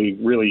actually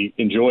really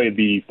enjoyed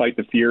the Fight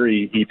the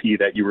Fury EP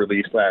that you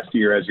released last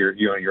year as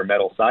your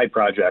metal side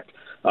project.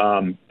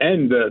 And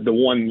the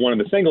one of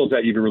the singles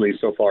that you've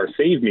released so far,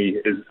 Save Me,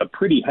 is a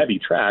pretty heavy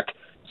track.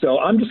 So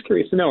I'm just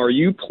curious to know, are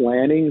you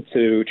planning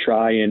to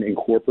try and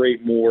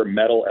incorporate more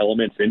metal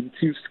elements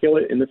into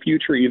Skillet in the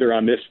future, either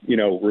on this,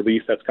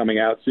 release that's coming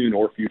out soon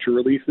or future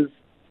releases?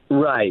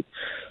 Right.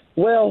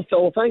 Well,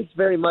 so thanks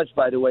very much,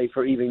 by the way,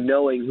 for even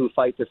knowing who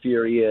Fight the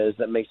Fury is.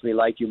 That makes me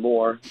like you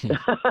more.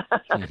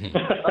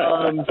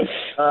 I'm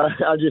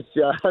just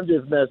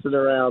messing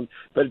around,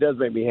 but it does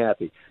make me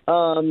happy.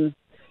 I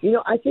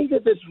think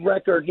that this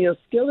record,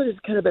 Skillet has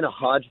kind of been a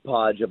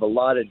hodgepodge of a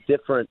lot of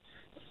different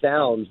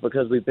sounds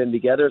because we've been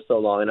together so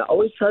long. And I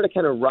always try to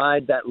kind of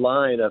ride that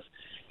line of,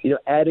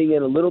 adding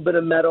in a little bit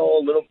of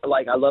metal,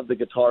 I love the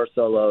guitar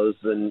solos,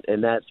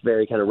 and that's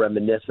very kind of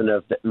reminiscent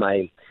of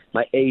my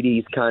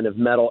 80s kind of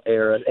metal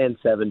era and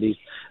 70s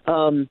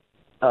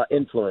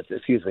influence,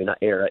 not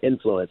era,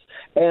 influence.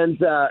 And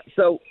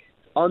so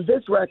on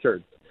this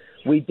record,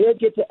 we did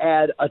get to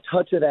add a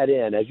touch of that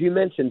in. As you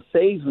mentioned,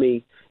 Save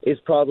Me is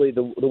probably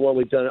the one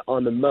we've done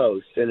on the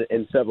most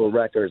in several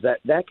records.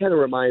 That kind of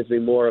reminds me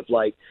more of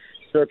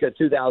circa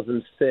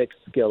 2006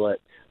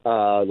 Skillet,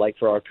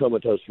 for our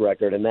Comatose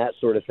record and that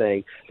sort of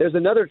thing. There's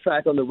another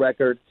track on the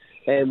record,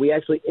 and we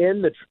actually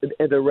end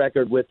the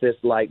record with this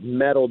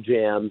metal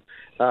jam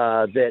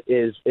that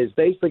is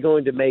basically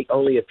going to make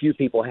only a few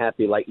people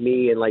happy, like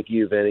me and like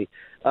you, Vinny,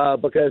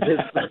 because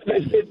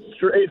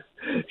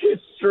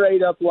it's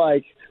straight up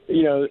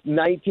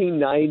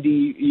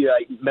 1990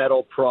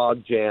 metal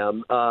prog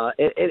jam,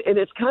 and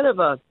it's kind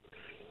of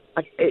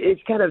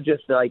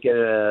just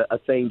a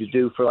thing to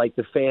do for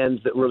the fans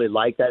that really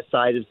like that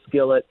side of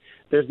Skillet.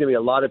 There's going to be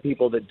a lot of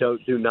people that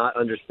do not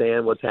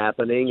understand what's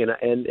happening, and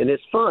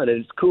it's fun and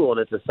it's cool and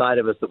it's a side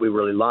of us that we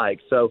really like.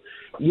 So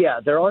yeah,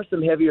 there are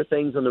some heavier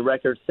things on the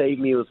record. Save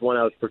Me was one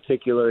I was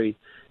particularly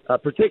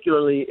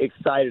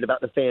excited about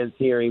the fans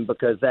hearing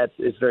because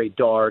it's very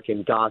dark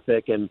and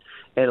gothic and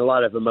a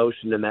lot of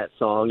emotion in that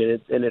song,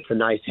 and it's a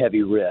nice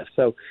heavy riff.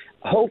 So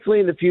hopefully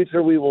in the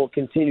future we will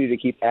continue to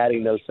keep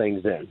adding those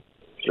things in.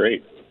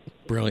 Great.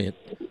 Brilliant.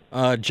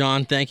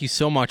 John, thank you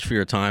so much for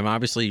your time.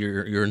 Obviously,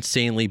 you're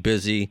insanely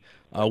busy.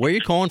 Where are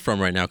you calling from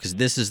right now? Because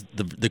this is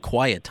the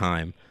quiet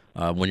time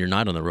when you're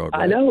not on the road,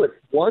 right? I know. It's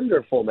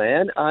wonderful,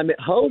 man. I'm at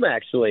home,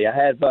 actually. I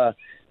have a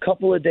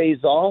couple of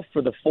days off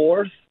for the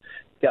 4th.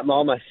 Got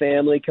all my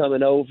family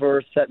coming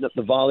over, setting up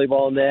the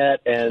volleyball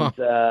net, and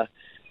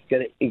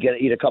gonna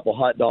eat a couple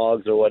hot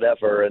dogs or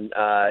whatever. And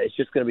it's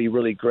just going to be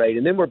really great.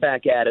 And then we're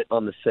back at it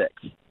on the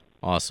 6th.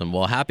 Awesome.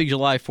 Well, happy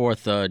July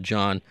 4th,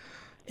 John.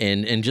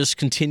 And just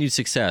continued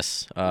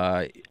success.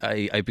 I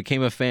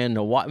became a fan.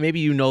 Maybe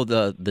you know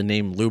the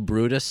name Lou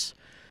Brutus.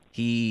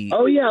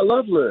 Oh yeah, I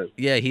love Lou.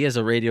 Yeah, he has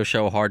a radio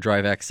show, Hard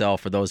Drive XL.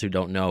 For those who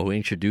don't know, who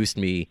introduced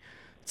me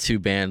to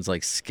bands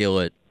like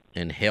Skillet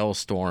and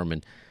Hailstorm,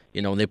 and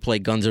and they play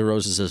Guns N'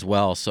 Roses as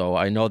well. So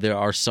I know there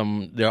are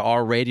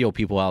radio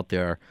people out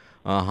there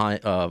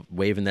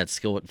waving that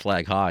Skillet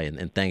flag high,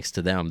 and thanks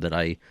to them that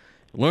I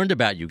learned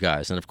about you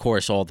guys, and of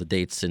course all the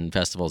dates and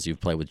festivals you've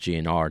played with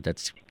GNR.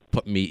 That's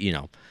put me,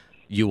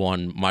 you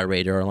on my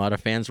radar, and a lot of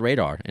fans'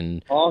 radar,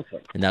 and awesome,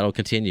 and that'll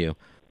continue.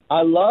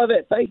 I love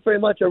it. Thanks very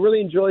much. I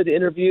really enjoyed the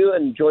interview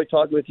and enjoyed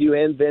talking with you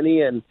and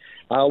Vinny, and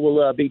I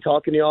will be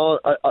talking to you all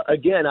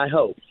again, I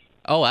hope.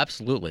 Oh,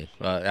 absolutely.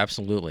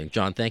 Absolutely.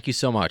 John, thank you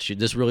so much.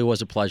 This really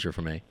was a pleasure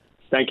for me.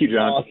 Thank you,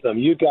 John. Awesome.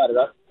 You got it.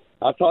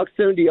 I'll talk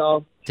soon to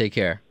y'all. Take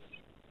care.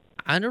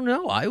 I don't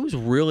know. I was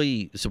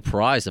really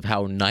surprised of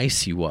how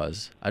nice he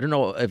was. I don't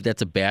know if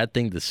that's a bad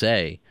thing to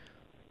say,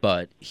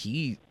 but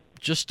he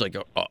just like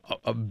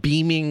a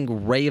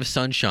beaming ray of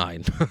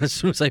sunshine as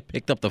soon as I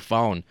picked up the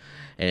phone.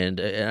 And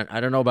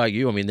I don't know about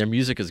you. I mean, their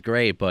music is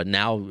great, but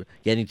now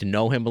getting to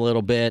know him a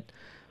little bit,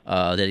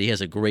 that he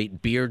has a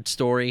great beard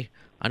story.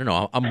 I don't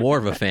know. I'm more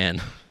of a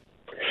fan.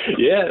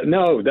 Yeah,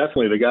 no,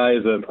 definitely. The guy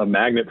is a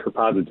magnet for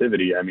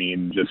positivity. I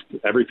mean, just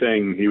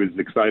everything he was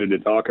excited to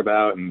talk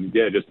about, and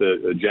yeah, just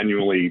a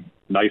genuinely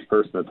nice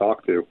person to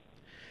talk to.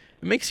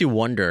 It makes you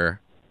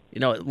wonder,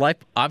 life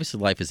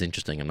is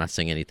interesting. I'm not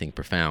saying anything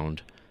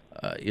profound.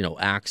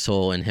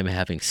 Axl and him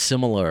having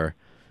similar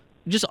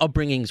just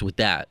upbringings with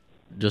that,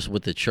 just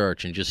with the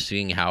church, and just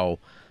seeing how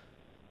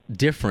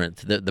different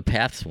the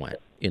paths went.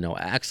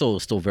 Axl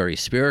is still very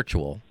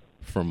spiritual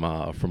from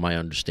my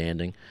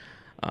understanding,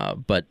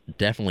 but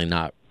definitely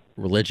not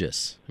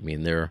religious. I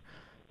mean, their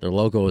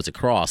logo is a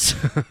cross.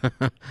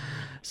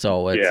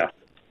 So it's, yeah.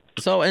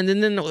 So and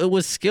then it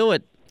was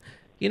Skillet.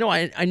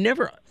 I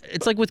never.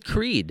 It's like with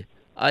Creed.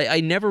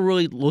 I never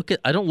really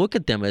I don't look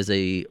at them as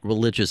a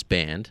religious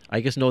band.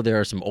 I guess there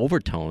are some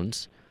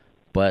overtones,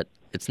 but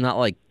it's not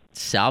like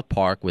South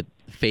Park with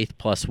Faith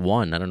Plus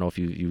One. I don't know if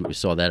you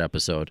saw that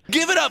episode.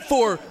 Give it up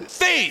for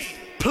Faith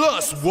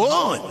Plus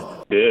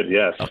One. Did,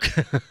 yes.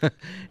 Okay.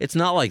 It's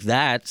not like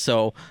that.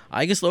 So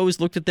I guess I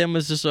always looked at them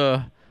as just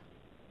a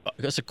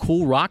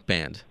cool rock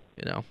band.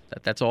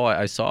 That's all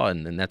I saw,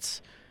 and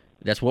that's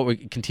what we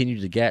continue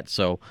to get.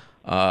 So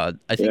I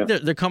think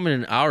they're coming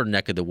in our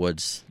neck of the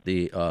woods,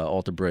 the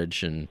Alter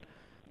Bridge and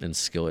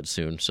Skillet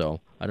soon.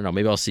 So I don't know.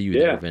 Maybe I'll see you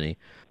there, Vinny.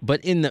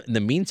 But in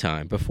the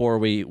meantime, before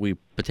we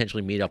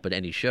potentially meet up at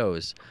any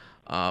shows,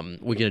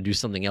 we're gonna do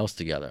something else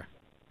together.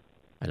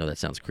 I know that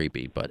sounds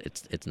creepy, but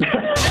it's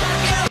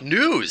not.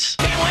 News.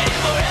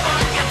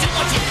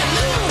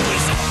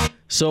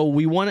 So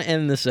we want to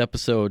end this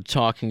episode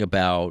talking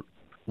about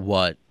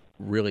what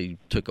really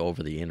took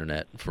over the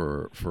internet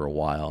for a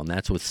while, and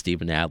that's with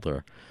Steven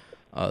Adler.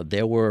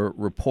 There were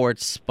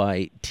reports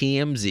by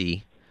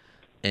TMZ,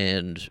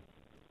 and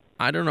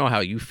I don't know how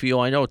you feel.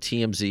 I know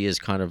TMZ is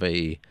kind of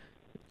a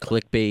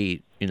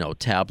clickbait,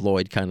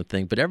 tabloid kind of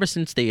thing, but ever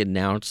since they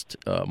announced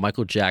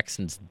Michael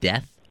Jackson's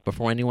death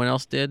before anyone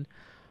else did,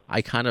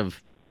 I kind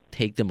of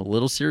take them a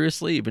little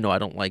seriously, even though I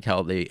don't like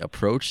how they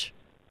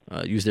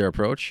use their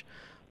approach.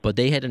 But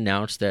they had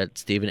announced that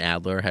Steven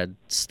Adler had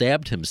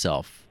stabbed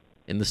himself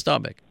in the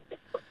stomach.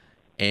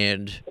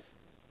 And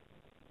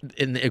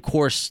of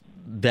course,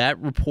 that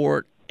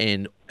report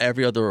and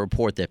every other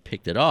report that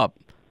picked it up,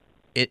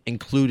 it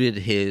included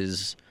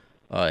his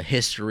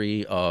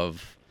history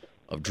of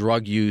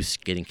drug use,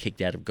 getting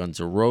kicked out of Guns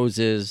N'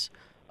 Roses,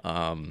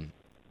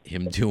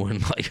 him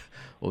doing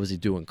what was he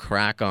doing?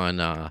 Crack on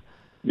what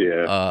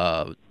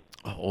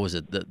was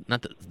it?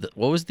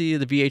 What was the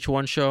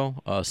VH1 show?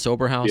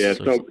 Sober House. Yeah,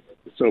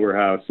 Sober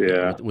House.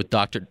 Yeah, with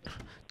Dr.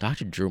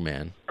 Drew,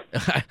 man.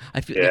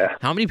 I feel. Yeah.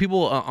 How many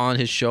people on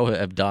his show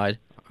have died?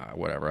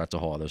 Whatever. That's a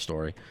whole other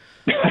story.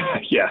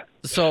 Yeah.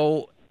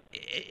 So,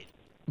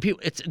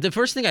 it's the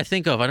first thing I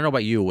think of. I don't know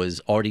about you. Was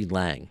Artie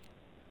Lang.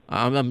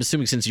 I'm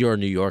assuming since you're a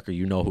New Yorker,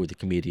 you know who the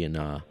comedian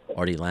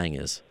Artie Lang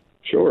is.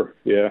 Sure.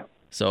 Yeah.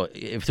 So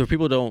if there are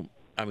people who don't,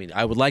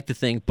 I would like to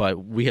think,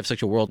 but we have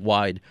such a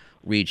worldwide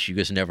reach, you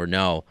just never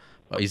know.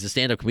 He's a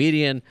stand-up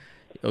comedian.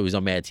 He was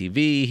on Mad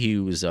TV. He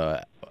was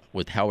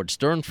with Howard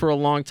Stern for a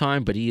long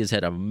time, but he has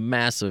had a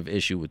massive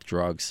issue with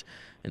drugs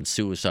and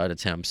suicide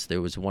attempts.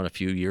 There was one a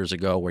few years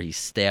ago where he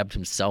stabbed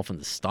himself in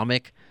the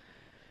stomach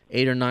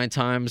 8 or 9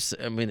 times.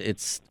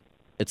 It's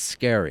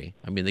scary.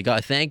 The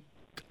guy,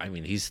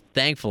 he's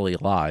thankfully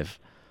alive,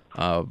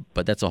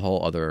 but that's a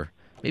whole other.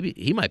 Maybe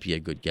he might be a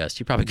good guest.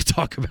 He probably could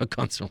talk about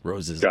Guns N'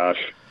 Roses. Gosh,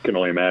 can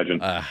only imagine.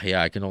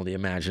 Yeah, I can only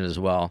imagine as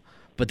well.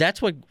 But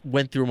that's what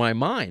went through my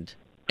mind,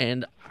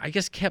 and I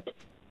just kept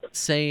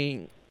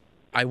saying,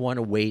 I want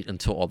to wait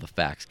until all the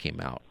facts came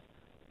out.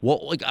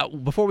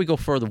 Before we go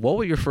further, what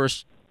was your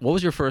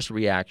first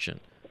reaction?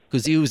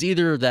 Because it was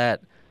either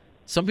that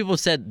some people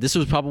said this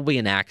was probably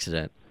an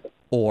accident,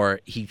 or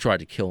he tried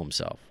to kill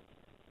himself.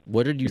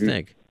 What did you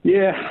think?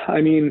 Yeah,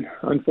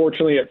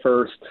 unfortunately, at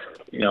first,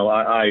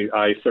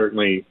 I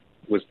certainly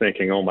was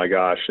thinking, oh my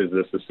gosh, is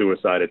this a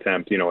suicide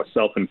attempt? A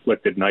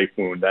self-inflicted knife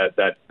wound.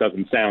 That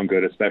doesn't sound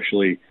good,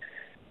 especially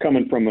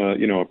coming from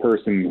a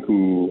person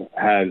who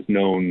has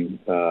known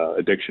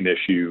addiction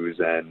issues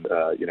and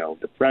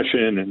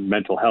depression and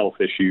mental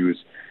health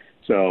issues.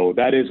 So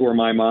that is where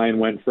my mind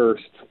went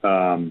first.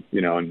 And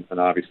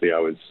obviously I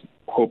was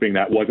hoping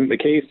that wasn't the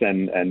case,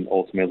 and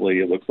ultimately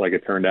it looks like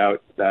it turned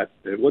out that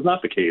it was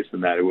not the case,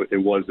 and that it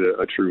was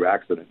a true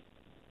accident.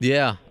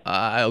 Yeah,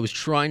 I was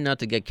trying not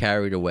to get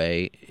carried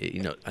away.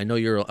 I know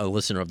you're a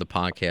listener of the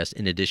podcast,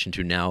 in addition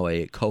to now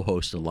a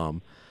co-host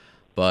alum.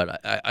 But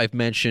I've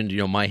mentioned,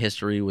 my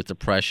history with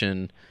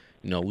depression,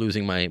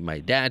 losing my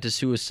dad to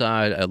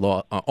suicide. I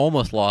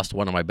almost lost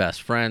one of my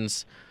best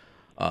friends.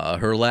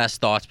 Her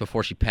last thoughts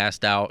before she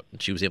passed out,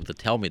 and she was able to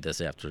tell me this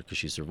after because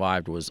she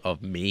survived, was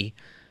of me,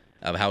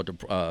 of how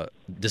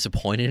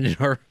disappointed in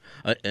her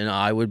and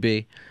I would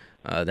be.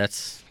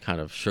 That's kind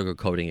of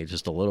sugarcoating it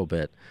just a little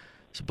bit.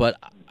 But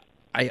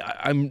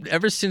I'm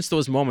ever since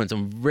those moments,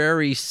 I'm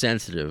very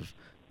sensitive.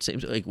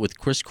 Seems like with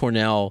Chris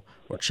Cornell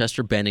or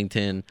Chester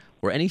Bennington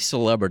or any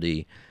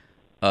celebrity,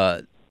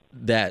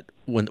 that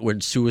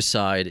when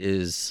suicide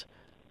is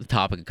the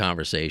topic of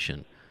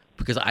conversation,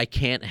 because I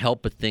can't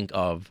help but think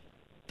of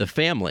the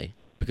family,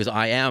 because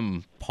I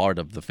am part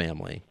of the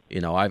family.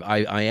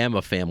 I am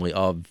a family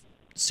of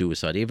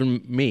suicide.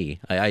 Even me,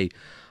 I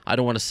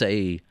don't want to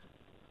say.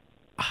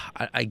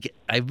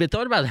 I've been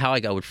thought about how I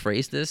would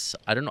phrase this.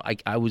 I don't know.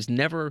 I was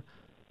never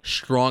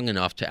strong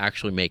enough to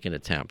actually make an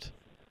attempt,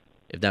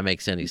 if that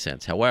makes any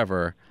sense.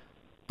 However,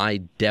 I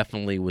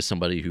definitely was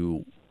somebody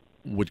who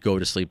would go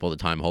to sleep all the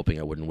time hoping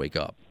I wouldn't wake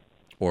up,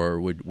 or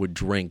would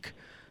drink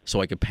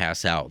so I could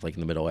pass out like in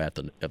the middle of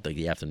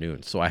the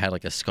afternoon. So I had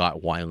like a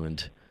Scott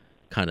Weiland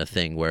kind of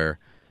thing where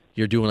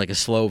you're doing like a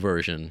slow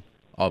version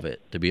of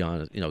it, to be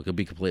honest, to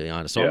be completely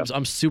honest. So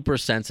I'm super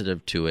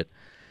sensitive to it.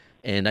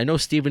 And I know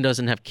Steven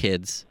doesn't have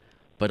kids,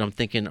 but I'm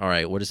thinking, all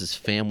right, what is his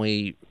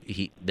family?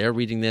 They're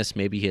reading this,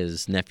 maybe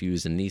his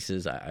nephews and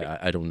nieces.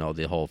 I don't know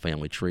the whole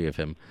family tree of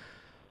him.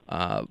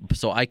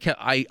 So I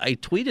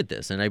tweeted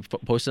this and I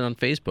posted it on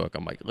Facebook.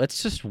 I'm like,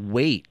 let's just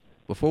wait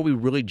before we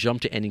really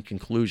jump to any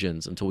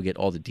conclusions until we get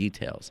all the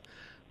details.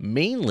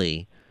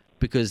 Mainly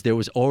because there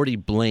was already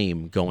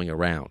blame going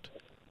around.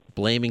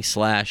 Blaming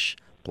Slash,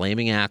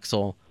 blaming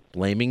Axl,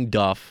 blaming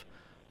Duff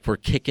for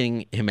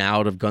kicking him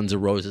out of Guns N'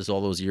 Roses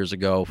all those years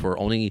ago, for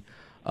only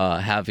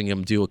having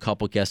him do a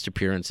couple guest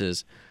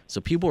appearances.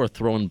 So people are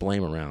throwing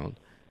blame around.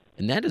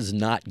 And that is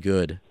not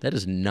good. That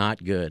is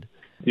not good.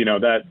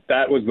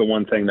 That was the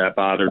one thing that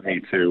bothered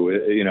me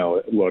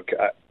too. Look,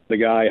 the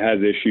guy has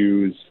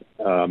issues,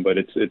 but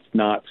it's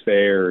not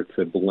fair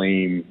to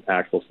blame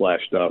Axl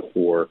 / Duff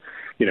for,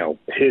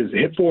 his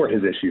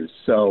issues.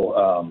 So,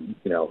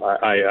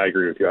 I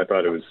agree with you. I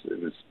thought it was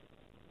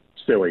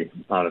silly,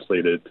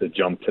 honestly, to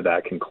jump to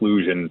that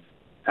conclusion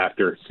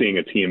after seeing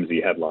a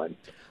TMZ headline.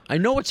 I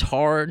know it's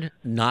hard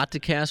not to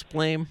cast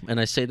blame, and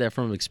I say that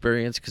from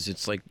experience because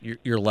it's like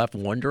you're left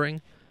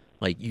wondering.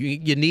 Like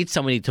you need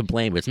somebody to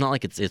blame. It's not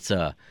like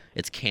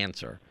it's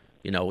cancer.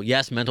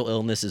 Yes, mental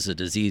illness is a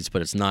disease,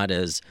 but it's not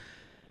as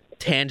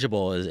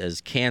tangible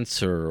as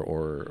cancer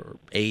or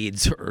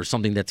AIDS or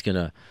something that's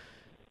gonna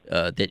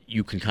that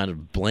you can kind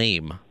of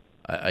blame.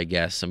 I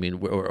guess. I mean,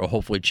 we're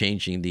hopefully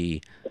changing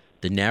the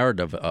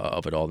narrative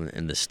of it all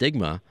and the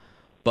stigma,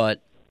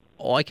 but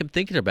all I kept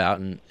thinking about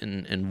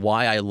and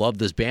why I love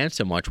this band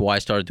so much, why I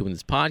started doing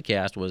this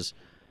podcast was,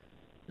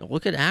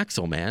 look at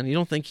Axl, man. You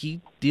don't think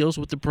he deals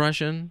with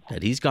depression,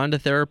 that he's gone to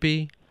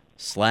therapy?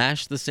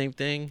 Slash, the same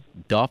thing.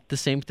 Duff, the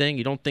same thing.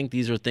 You don't think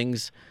these are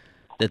things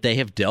that they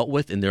have dealt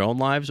with in their own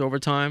lives over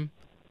time?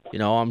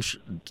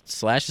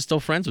 Slash is still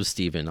friends with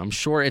Steven. I'm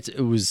sure it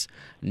was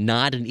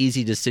not an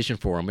easy decision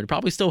for him. It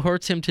probably still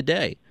hurts him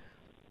today.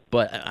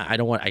 But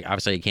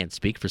obviously I can't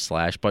speak for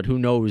Slash, but who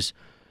knows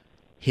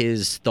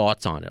his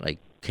thoughts on it? Like,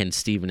 can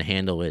Steven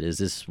handle it? Is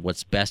this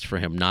what's best for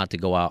him not to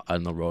go out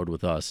on the road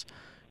with us?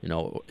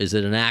 Is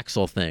it an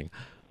Axl thing?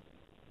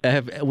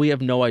 We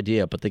have no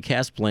idea, but the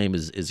cast blame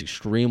is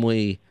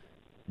extremely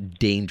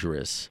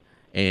dangerous,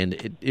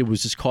 and it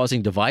was just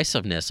causing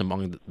divisiveness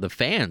among the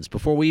fans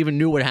before we even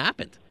knew what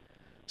happened.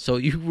 So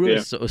you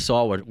really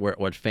saw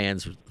what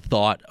fans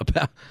thought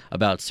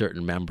about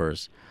certain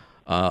members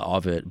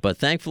of it. But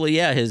thankfully,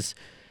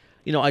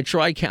 I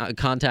tried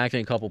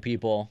contacting a couple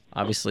people.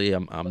 Obviously,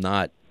 I'm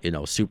not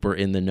super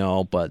in the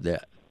know, but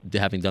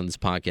having done this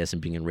podcast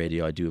and being in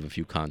radio, I do have a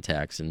few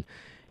contacts, and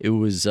it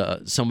was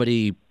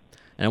somebody,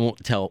 and I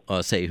won't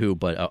say who,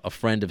 but a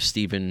friend of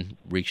Steven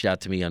reached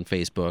out to me on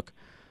Facebook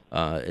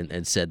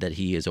and said that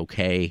he is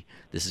okay.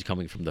 This is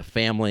coming from the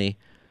family,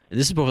 and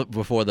this is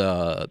before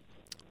the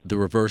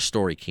reverse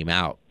story came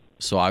out.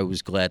 So I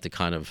was glad to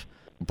kind of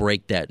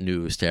break that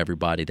news to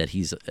everybody that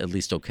he's at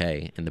least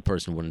okay, and the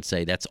person wouldn't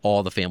say that's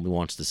all the family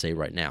wants to say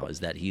right now is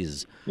that he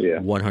is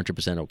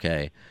 100%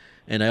 okay.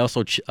 And I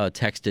also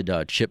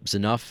texted Chip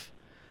Zanoff,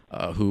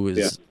 who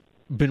is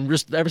been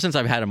ever since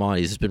I've had him on.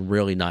 He's just been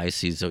really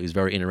nice. He's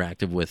very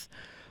interactive with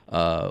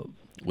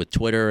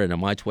Twitter, and on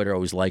my Twitter,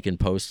 always liking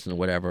posts and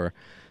whatever.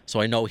 So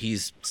I know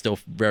he's still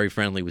very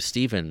friendly with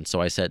Steven. So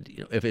I said,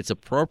 if it's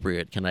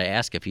appropriate, can I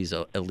ask if he's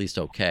at least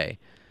okay?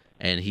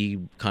 And he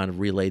kind of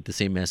relayed the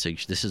same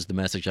message. This is the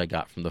message I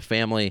got from the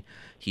family.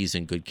 He's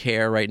in good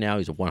care right now.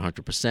 He's at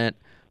 100%.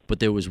 But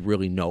there was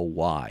really no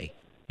why,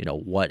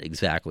 what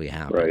exactly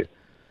happened. Right.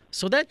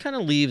 So that kind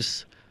of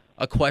leaves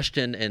a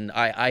question, and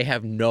I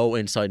have no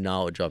inside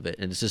knowledge of it.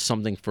 And it's just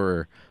something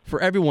for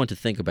everyone to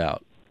think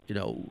about,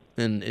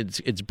 and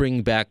it's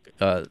bringing back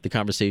the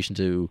conversation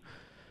to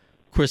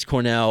Chris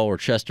Cornell or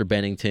Chester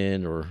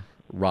Bennington or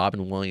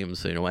Robin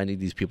Williams, any of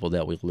these people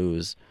that we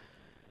lose.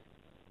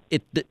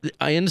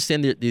 I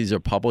understand that these are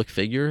public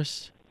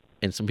figures,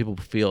 and some people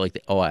feel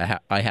like,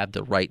 I have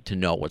the right to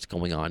know what's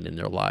going on in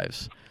their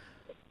lives.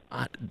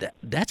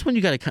 That's when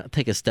you got to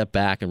take a step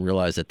back and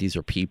realize that these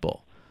are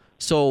people.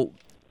 So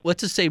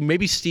let's just say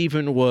maybe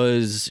Steven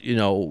was,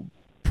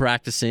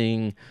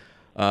 practicing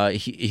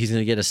he's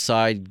going to get a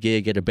side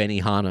gig at a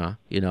Benihana,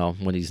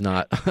 when he's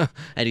not,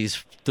 and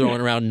he's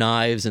throwing around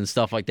knives and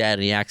stuff like that,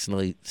 and he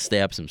accidentally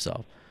stabs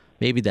himself.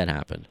 Maybe that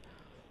happened.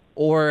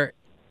 Or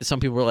some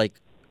people were like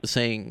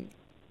saying,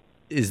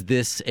 is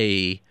this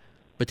a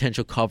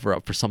potential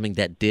cover-up for something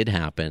that did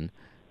happen,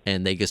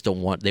 and they just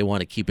want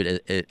to keep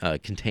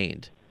it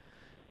contained?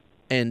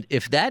 And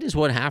if that is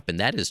what happened,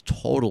 that is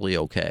totally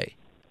okay.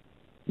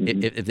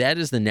 Mm-hmm. If that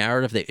is the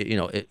narrative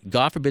that,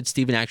 God forbid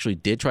Stephen actually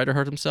did try to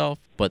hurt himself,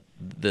 but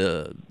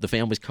the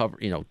family's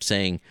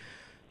saying,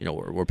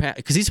 we're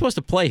because he's supposed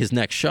to play his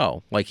next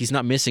show, like he's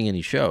not missing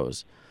any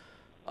shows.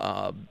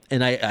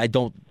 And I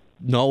don't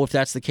know if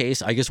that's the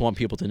case. I just want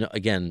people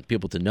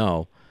to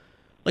know.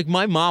 Like,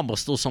 my mom will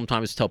still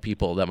sometimes tell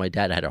people that my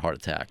dad had a heart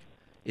attack.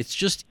 It's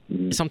just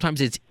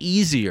sometimes it's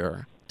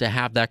easier to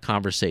have that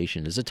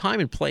conversation. There's a time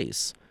and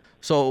place.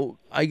 So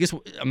I guess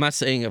I'm not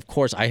saying, of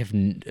course,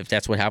 if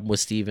that's what happened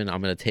with Stephen,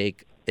 I'm going to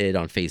take it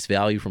on face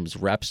value from his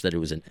reps that it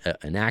was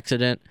an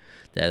accident,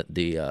 that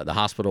the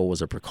hospital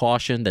was a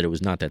precaution, that it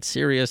was not that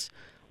serious.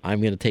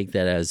 I'm going to take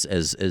that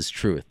as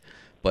truth.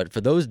 But for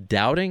those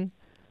doubting,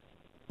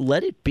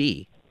 let it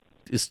be.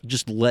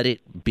 Just let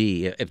it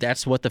be. If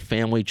that's what the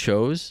family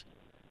chose,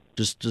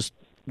 just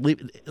leave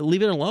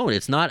it alone.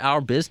 It's not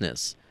our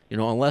business,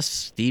 unless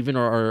Stephen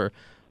or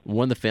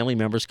one of the family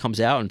members comes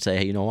out and say,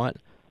 hey, you know what?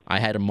 I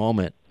had a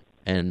moment,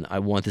 and I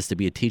want this to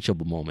be a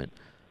teachable moment.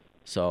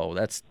 So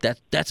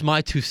that's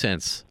my 2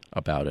 cents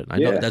about it. I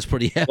know that's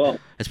pretty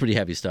that's pretty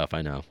heavy stuff.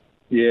 I know.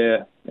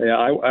 Yeah.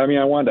 I mean,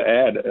 I wanted to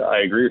add. I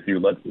agree with you.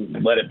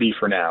 Let it be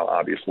for now.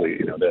 Obviously,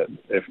 that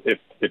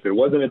if it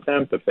was an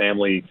attempt, the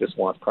family just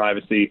wants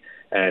privacy,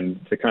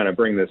 and to kind of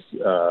bring this,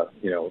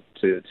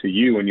 to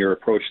you and your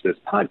approach to this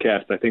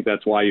podcast. I think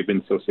that's why you've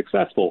been so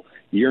successful.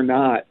 You're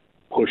not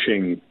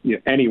pushing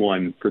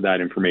anyone for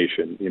that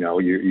information.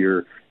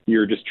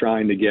 You're just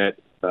trying to get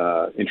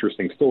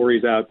interesting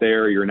stories out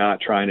there. You're not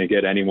trying to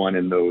get anyone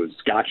in those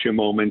gotcha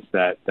moments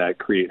that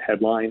create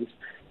headlines.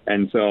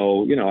 And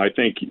so, I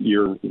think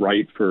you're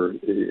right for,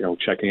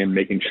 checking in,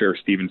 making sure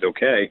Stephen's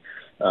okay.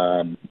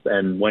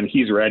 And when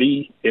he's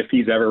ready, if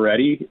he's ever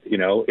ready,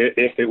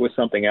 if it was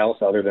something else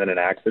other than an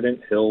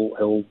accident,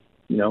 he'll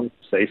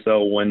say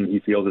so when he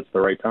feels it's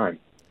the right time.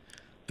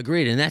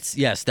 Agreed. And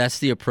that's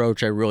the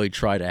approach I really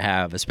try to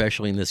have,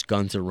 especially in this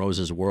Guns N'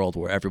 Roses world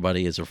where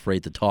everybody is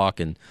afraid to talk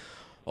and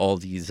all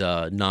these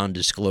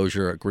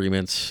non-disclosure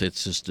agreements.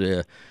 It's just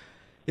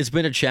it's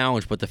been a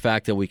challenge, but the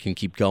fact that we can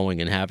keep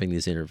going and having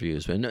these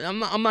interviews, and I'm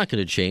not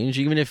going to change,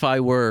 even if I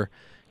were,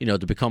 to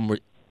become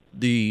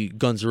the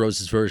Guns N'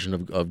 Roses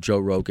version of Joe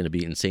Rogan to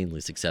be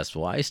insanely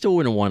successful. I still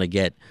wouldn't want to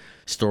get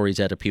stories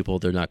out of people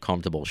they're not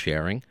comfortable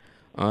sharing.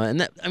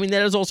 And that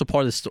is also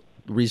part of the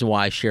reason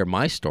why I share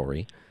my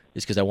story.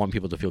 Is because I want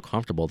people to feel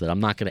comfortable that I'm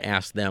not going to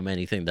ask them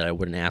anything that I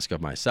wouldn't ask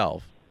of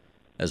myself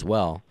as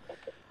well.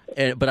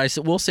 But I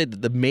will say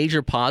that the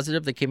major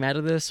positive that came out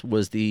of this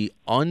was the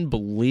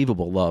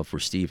unbelievable love for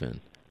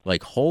Stephen.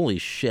 Like, holy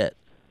shit.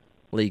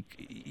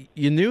 Like,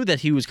 you knew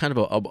that he was kind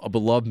of a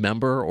beloved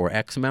member or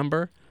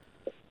ex-member,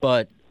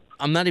 but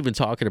I'm not even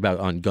talking about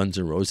on Guns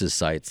N' Roses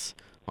sites,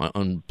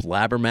 on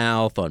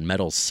Blabbermouth, on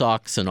Metal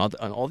Sucks, and on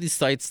all these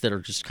sites that are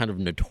just kind of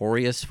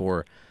notorious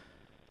for,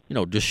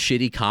 just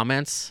shitty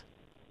comments.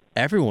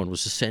 Everyone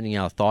was just sending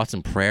out thoughts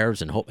and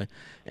prayers and hope,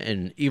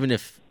 and even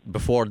if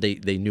before they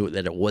knew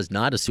that it was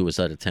not a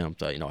suicide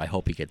attempt, I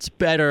hope he gets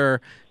better.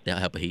 The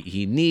help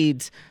he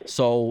needs.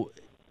 So,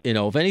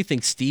 if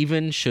anything,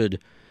 Stephen should,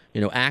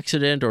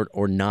 accident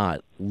or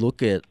not,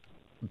 look at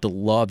the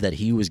love that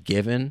he was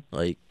given,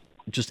 like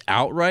just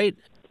outright,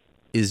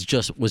 was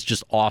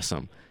just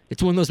awesome.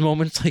 It's one of those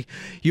moments like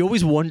you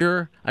always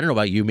wonder. I don't know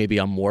about you, maybe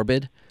I'm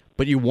morbid,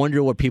 but you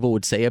wonder what people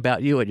would say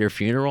about you at your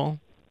funeral.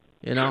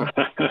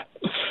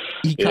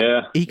 He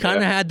kind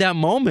of had that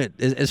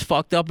moment, as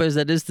fucked up as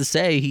that is to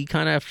say. He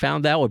kind of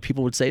found out what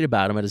people would say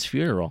about him at his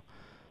funeral.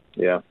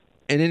 Yeah.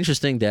 And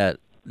interesting that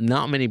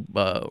not many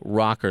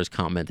rockers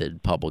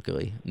commented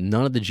publicly.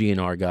 None of the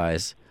GNR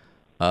guys.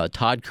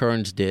 Todd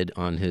Kearns did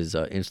on his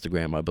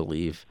Instagram, I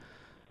believe.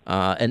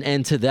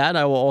 And to that,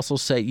 I will also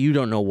say, you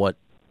don't know what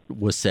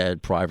was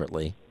said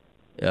privately.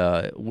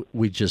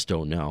 We just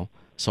don't know.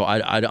 So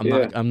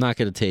I'm not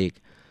going to take.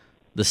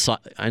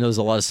 I know there's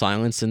a lot of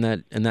silence in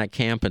that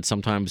camp, and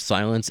sometimes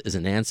silence is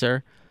an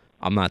answer.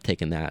 I'm not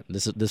taking that.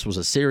 This was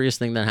a serious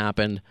thing that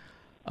happened.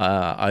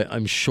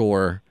 I'm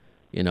sure,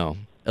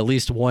 at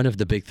least one of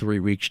the big three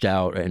reached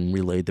out and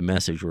relayed the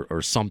message,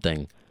 or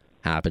something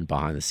happened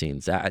behind the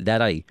scenes.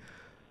 That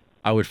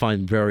I would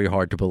find very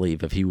hard to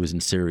believe if he was in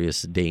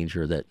serious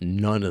danger that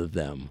none of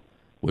them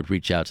would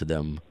reach out to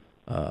him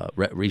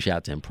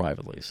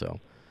privately. So.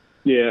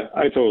 Yeah,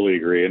 I totally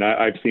agree. And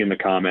I've seen the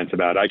comments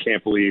about, I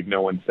can't believe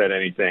no one said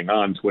anything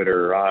on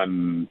Twitter,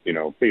 on,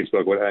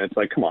 Facebook. And it's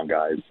like, come on,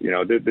 guys.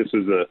 This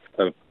is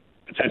a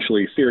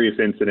potentially serious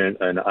incident.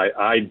 And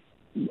I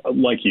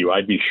like you,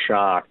 I'd be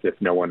shocked if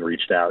no one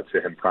reached out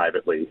to him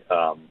privately.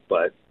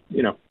 But,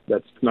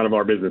 that's none of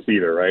our business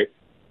either, right?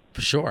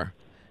 For sure.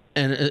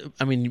 And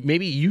I mean,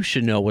 maybe you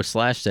should know what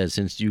Slash said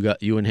since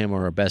you and him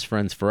are best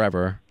friends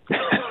forever.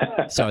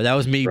 So that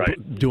was me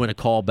doing a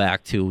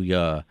callback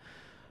to.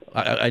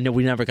 I know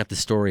we never got the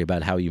story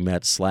about how you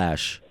met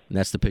Slash, and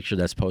that's the picture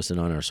that's posted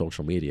on our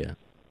social media.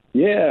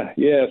 Yeah.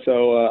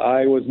 So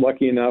I was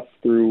lucky enough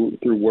through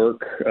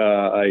work.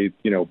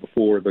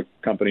 Before the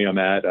company I'm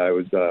at, I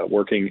was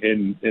working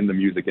in the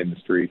music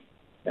industry,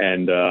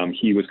 and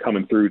he was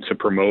coming through to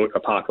promote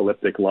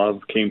Apocalyptic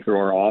Love. Came through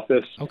our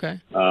office. Okay.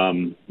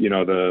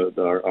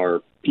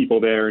 Our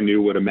people there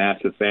knew what a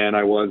massive fan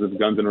I was of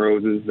Guns N'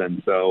 Roses,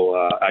 and so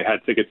I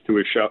had tickets to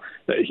his show.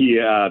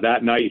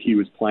 That night he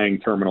was playing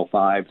Terminal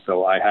 5,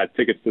 so I had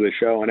tickets to the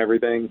show and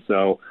everything.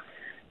 So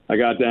I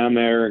got down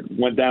there,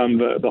 went down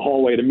the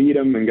hallway to meet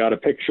him and got a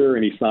picture,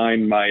 and he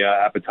signed my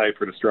Appetite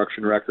for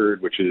Destruction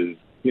record, which is,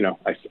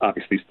 I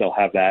obviously still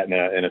have that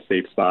in a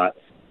safe spot.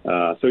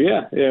 So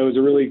it was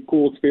a really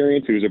cool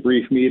experience. It was a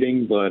brief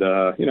meeting, but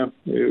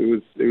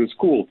it was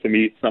cool to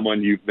meet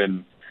someone you've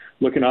been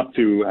looking up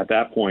to at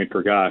that point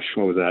for, gosh,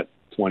 what was that,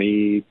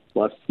 20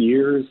 plus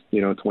years,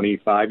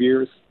 25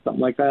 years,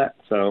 something like that.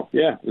 So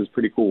it was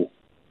pretty cool.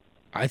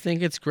 I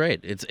think it's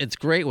great. It's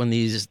great when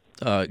these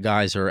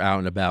guys are out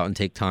and about and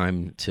take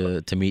time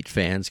to meet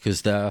fans,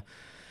 because that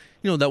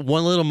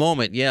one little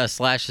moment. Yeah,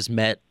 Slash has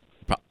met,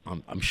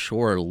 I'm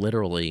sure,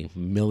 literally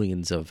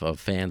millions of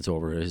fans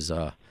over his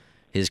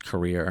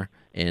career,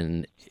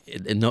 and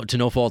to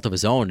no fault of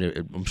his own.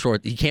 I'm sure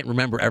he can't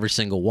remember every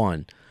single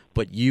one,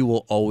 but you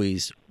will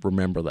always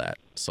remember that.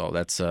 So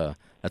that's a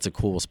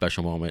cool,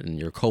 special moment, and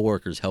your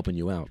coworkers helping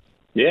you out.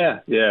 Yeah,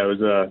 it was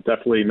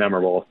definitely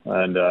memorable,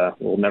 and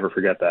we'll never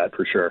forget that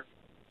for sure.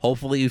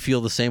 Hopefully you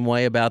feel the same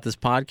way about this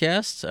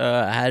podcast.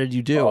 How did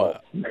you do?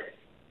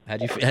 How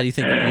do you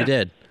think you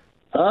did?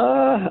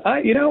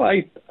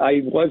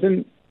 I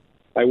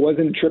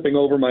wasn't tripping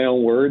over my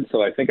own words,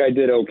 so I think I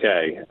did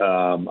okay.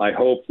 I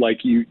hope, like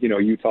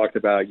you talked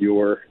about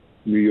your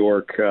New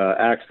York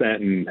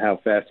accent and how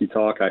fast you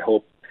talk. I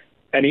hope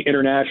any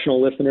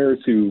international listeners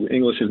who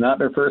English is not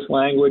their first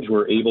language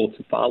were able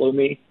to follow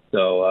me.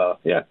 So,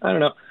 I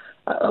don't know.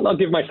 I'll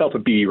give myself a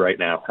B right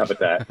now. How about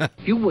that?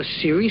 You were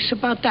serious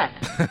about that?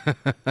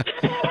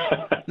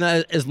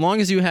 Now, as long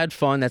as you had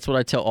fun, that's what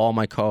I tell all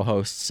my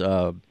co-hosts.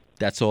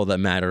 That's all that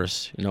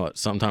matters.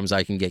 Sometimes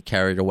I can get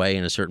carried away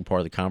in a certain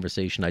part of the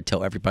conversation. I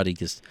tell everybody,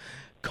 just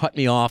cut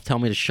me off, tell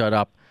me to shut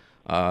up,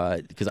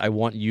 because I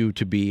want you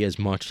to be as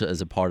much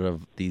as a part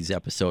of these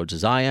episodes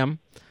as I am.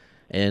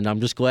 And I'm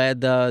just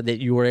glad that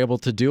you were able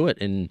to do it.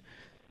 And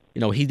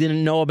he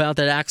didn't know about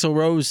that Axl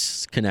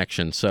Rose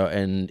connection,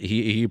 and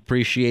he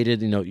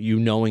appreciated you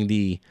knowing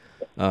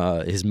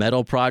his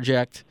metal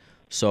project.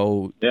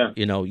 So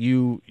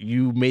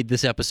you made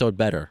this episode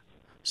better.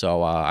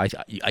 So I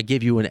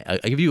give you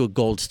a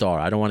gold star.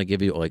 I don't want to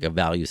give you like a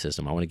value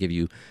system. I want to give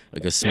you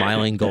like a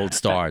smiling gold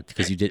star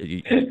because you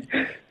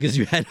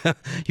had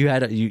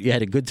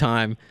a good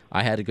time.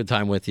 I had a good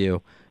time with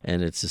you,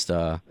 and it's just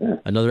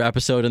another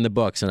episode in the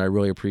books, and I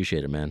really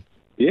appreciate it, man.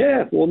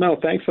 Yeah, well, no,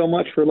 thanks so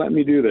much for letting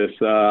me do this.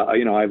 I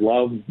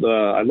love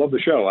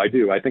the show. I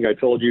do. I think I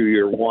told you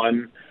you're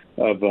one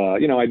of,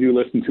 I do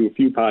listen to a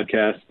few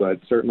podcasts, but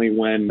certainly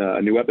when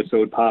a new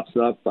episode pops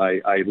up,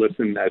 I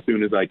listen as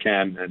soon as I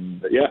can.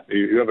 And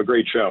you have a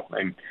great show,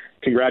 and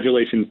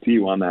congratulations to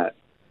you on that.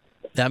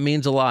 That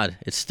means a lot.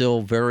 It's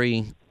still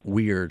very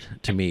weird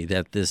to me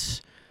that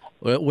this,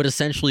 what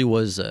essentially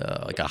was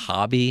like a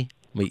hobby.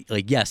 I mean,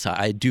 like, yes,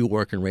 I do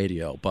work in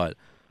radio, but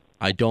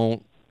I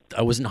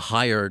wasn't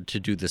hired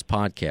to do this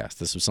podcast.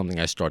 This was something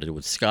I started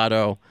with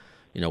Scotto.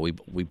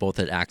 We both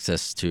had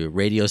access to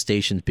radio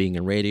stations, being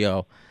in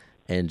radio,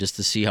 and just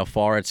to see how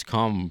far it's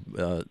come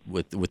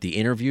with the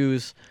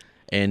interviews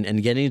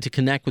and getting to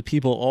connect with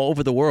people all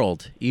over the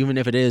world, even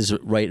if it is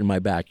right in my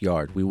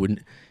backyard. We wouldn't,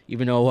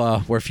 even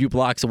though we're a few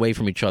blocks away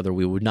from each other,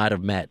 we would not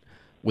have met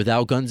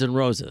without Guns N'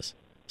 Roses.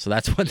 So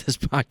that's what this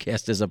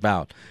podcast is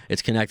about.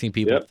 It's connecting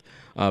people. Yep.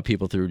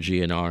 People through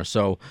GNR.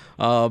 So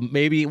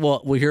maybe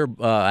we'll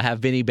have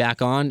Vinny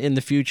back on in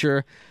the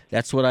future.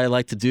 That's what I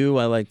like to do.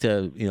 I like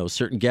to,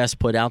 certain guests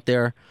put out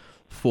there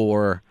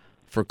for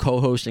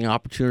co-hosting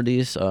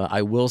opportunities.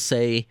 I will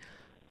say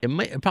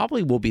it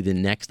probably will be the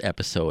next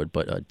episode,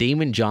 but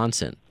Damon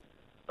Johnson,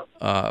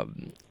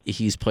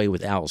 he's played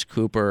with Alice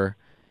Cooper.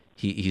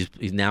 He's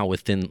now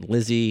with Thin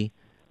Lizzy.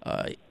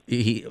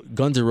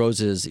 Guns N'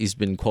 Roses, he's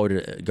been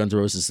quoted, Guns N'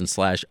 Roses and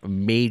Slash, a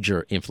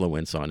major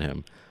influence on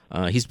him.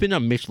 He's been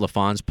on Mitch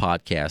LaFon's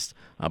podcast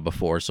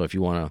before, so if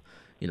you want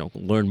to,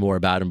 learn more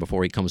about him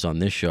before he comes on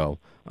this show,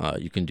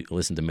 you can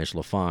listen to Mitch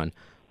LaFon.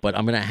 But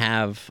I'm going to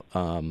have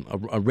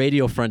a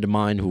radio friend of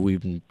mine who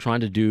we've been trying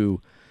to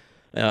do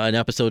an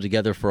episode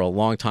together for a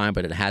long time,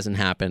 but it hasn't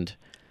happened.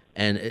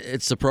 And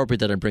it's appropriate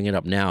that I bring it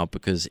up now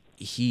because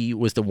he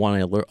was the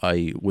one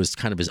I was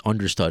kind of his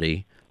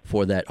understudy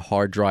for that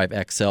Hard Drive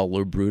XL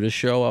Lou Brutus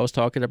show I was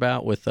talking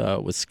about with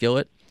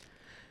Skillet.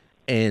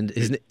 And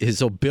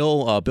so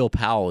Bill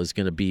Powell is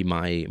going to be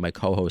my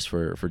co-host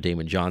for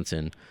Damon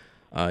Johnson.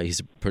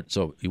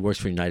 So he works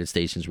for United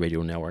Stations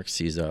Radio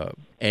Networks.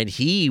 And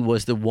he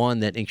was the one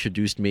that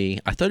introduced me.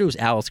 I thought it was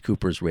Alice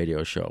Cooper's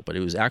radio show, but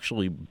it was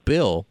actually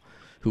Bill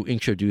who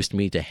introduced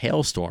me to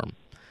Hailstorm.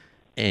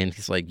 And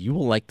he's like, "You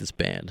will like this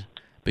band."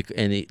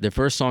 And the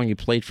first song he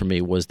played for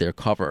me was their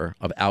cover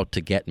of "Out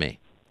to Get Me,"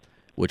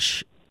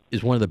 which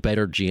is one of the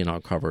better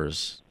GNR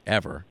covers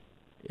ever.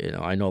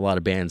 I know a lot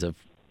of bands have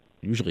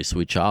usually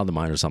 "Sweet Child of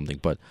Mine" or something,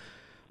 but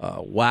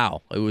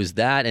wow, it was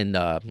that. And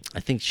I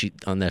think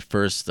on that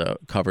first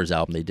covers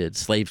album they did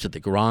 "Slave to the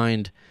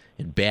Grind"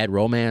 and "Bad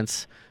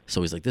Romance."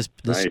 So he's like,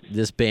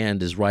 this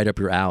band is right up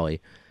your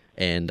alley.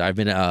 And I've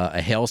been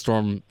a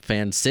Hailstorm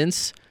fan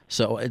since.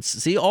 So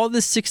all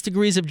this 6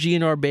 degrees of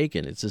GNR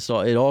bacon. It's just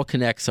it all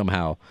connects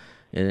somehow,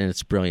 and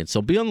it's brilliant.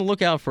 So be on the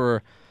lookout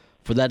for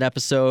that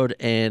episode.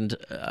 And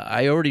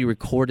I already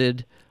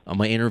recorded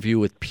my interview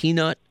with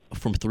Peanut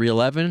from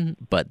 311,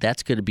 but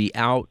that's going to be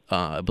out,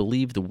 I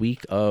believe, the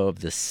week of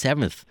the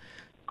 7th,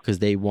 because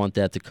they want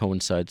that to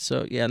coincide.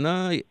 So week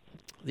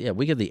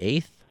of the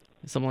 8th,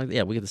 something like that.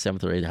 Yeah, week of the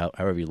 7th or 8th,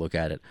 however you look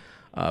at it,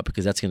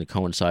 because that's going to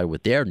coincide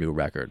with their new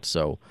record.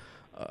 So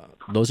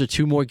those are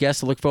 2 more guests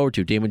to look forward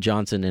to, Damon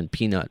Johnson and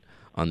Peanut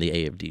on the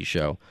AFD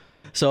show.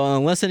 So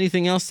unless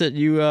anything else that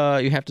you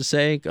have to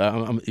say,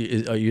 are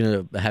you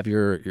going to have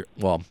your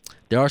well,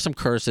 there are some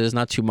curses,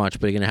 not too much,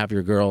 but you're going to have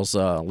your girls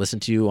listen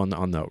to you on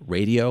the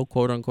radio,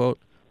 quote unquote,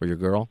 or your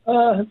girl?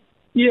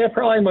 Yeah,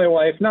 probably my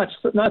wife. Not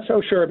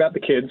so sure about the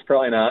kids,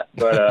 probably not,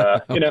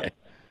 but okay.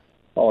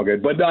 All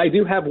good. But I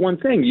do have one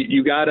thing.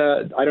 You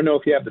gotta, I don't know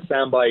if you have the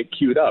soundbite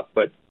queued up,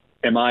 but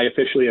am I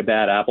officially a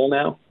bad apple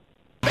now?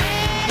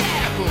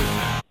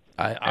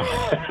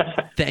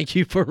 Thank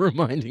you for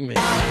reminding me.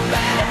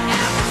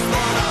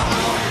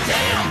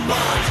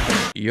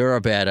 You're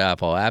a bad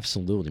apple.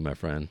 Absolutely, my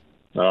friend.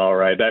 All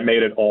right. That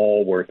made it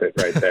all worth it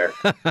right there.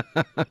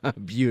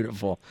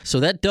 Beautiful. So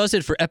that does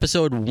it for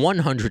episode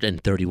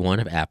 131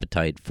 of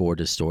Appetite for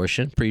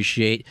Distortion.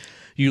 Appreciate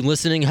you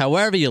listening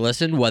however you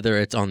listen, whether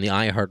it's on the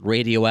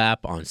iHeartRadio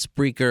app, on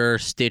Spreaker,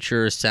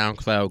 Stitcher,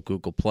 SoundCloud,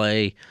 Google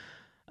Play,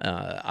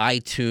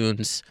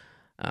 iTunes.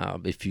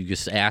 If you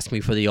just ask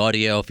me for the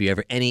audio, if you have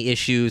any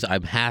issues,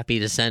 I'm happy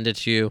to send it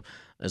to you.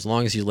 As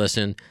long as you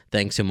listen,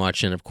 thanks so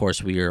much. And, of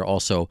course, we are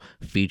also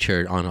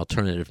featured on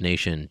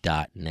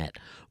AlternativeNation.net.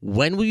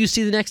 When will you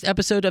see the next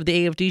episode of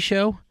the AFD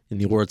show? In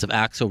the words of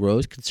Axl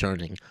Rose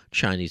concerning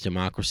Chinese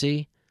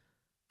democracy,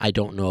 I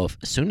don't know if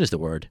soon is the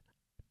word,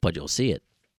 but you'll see it.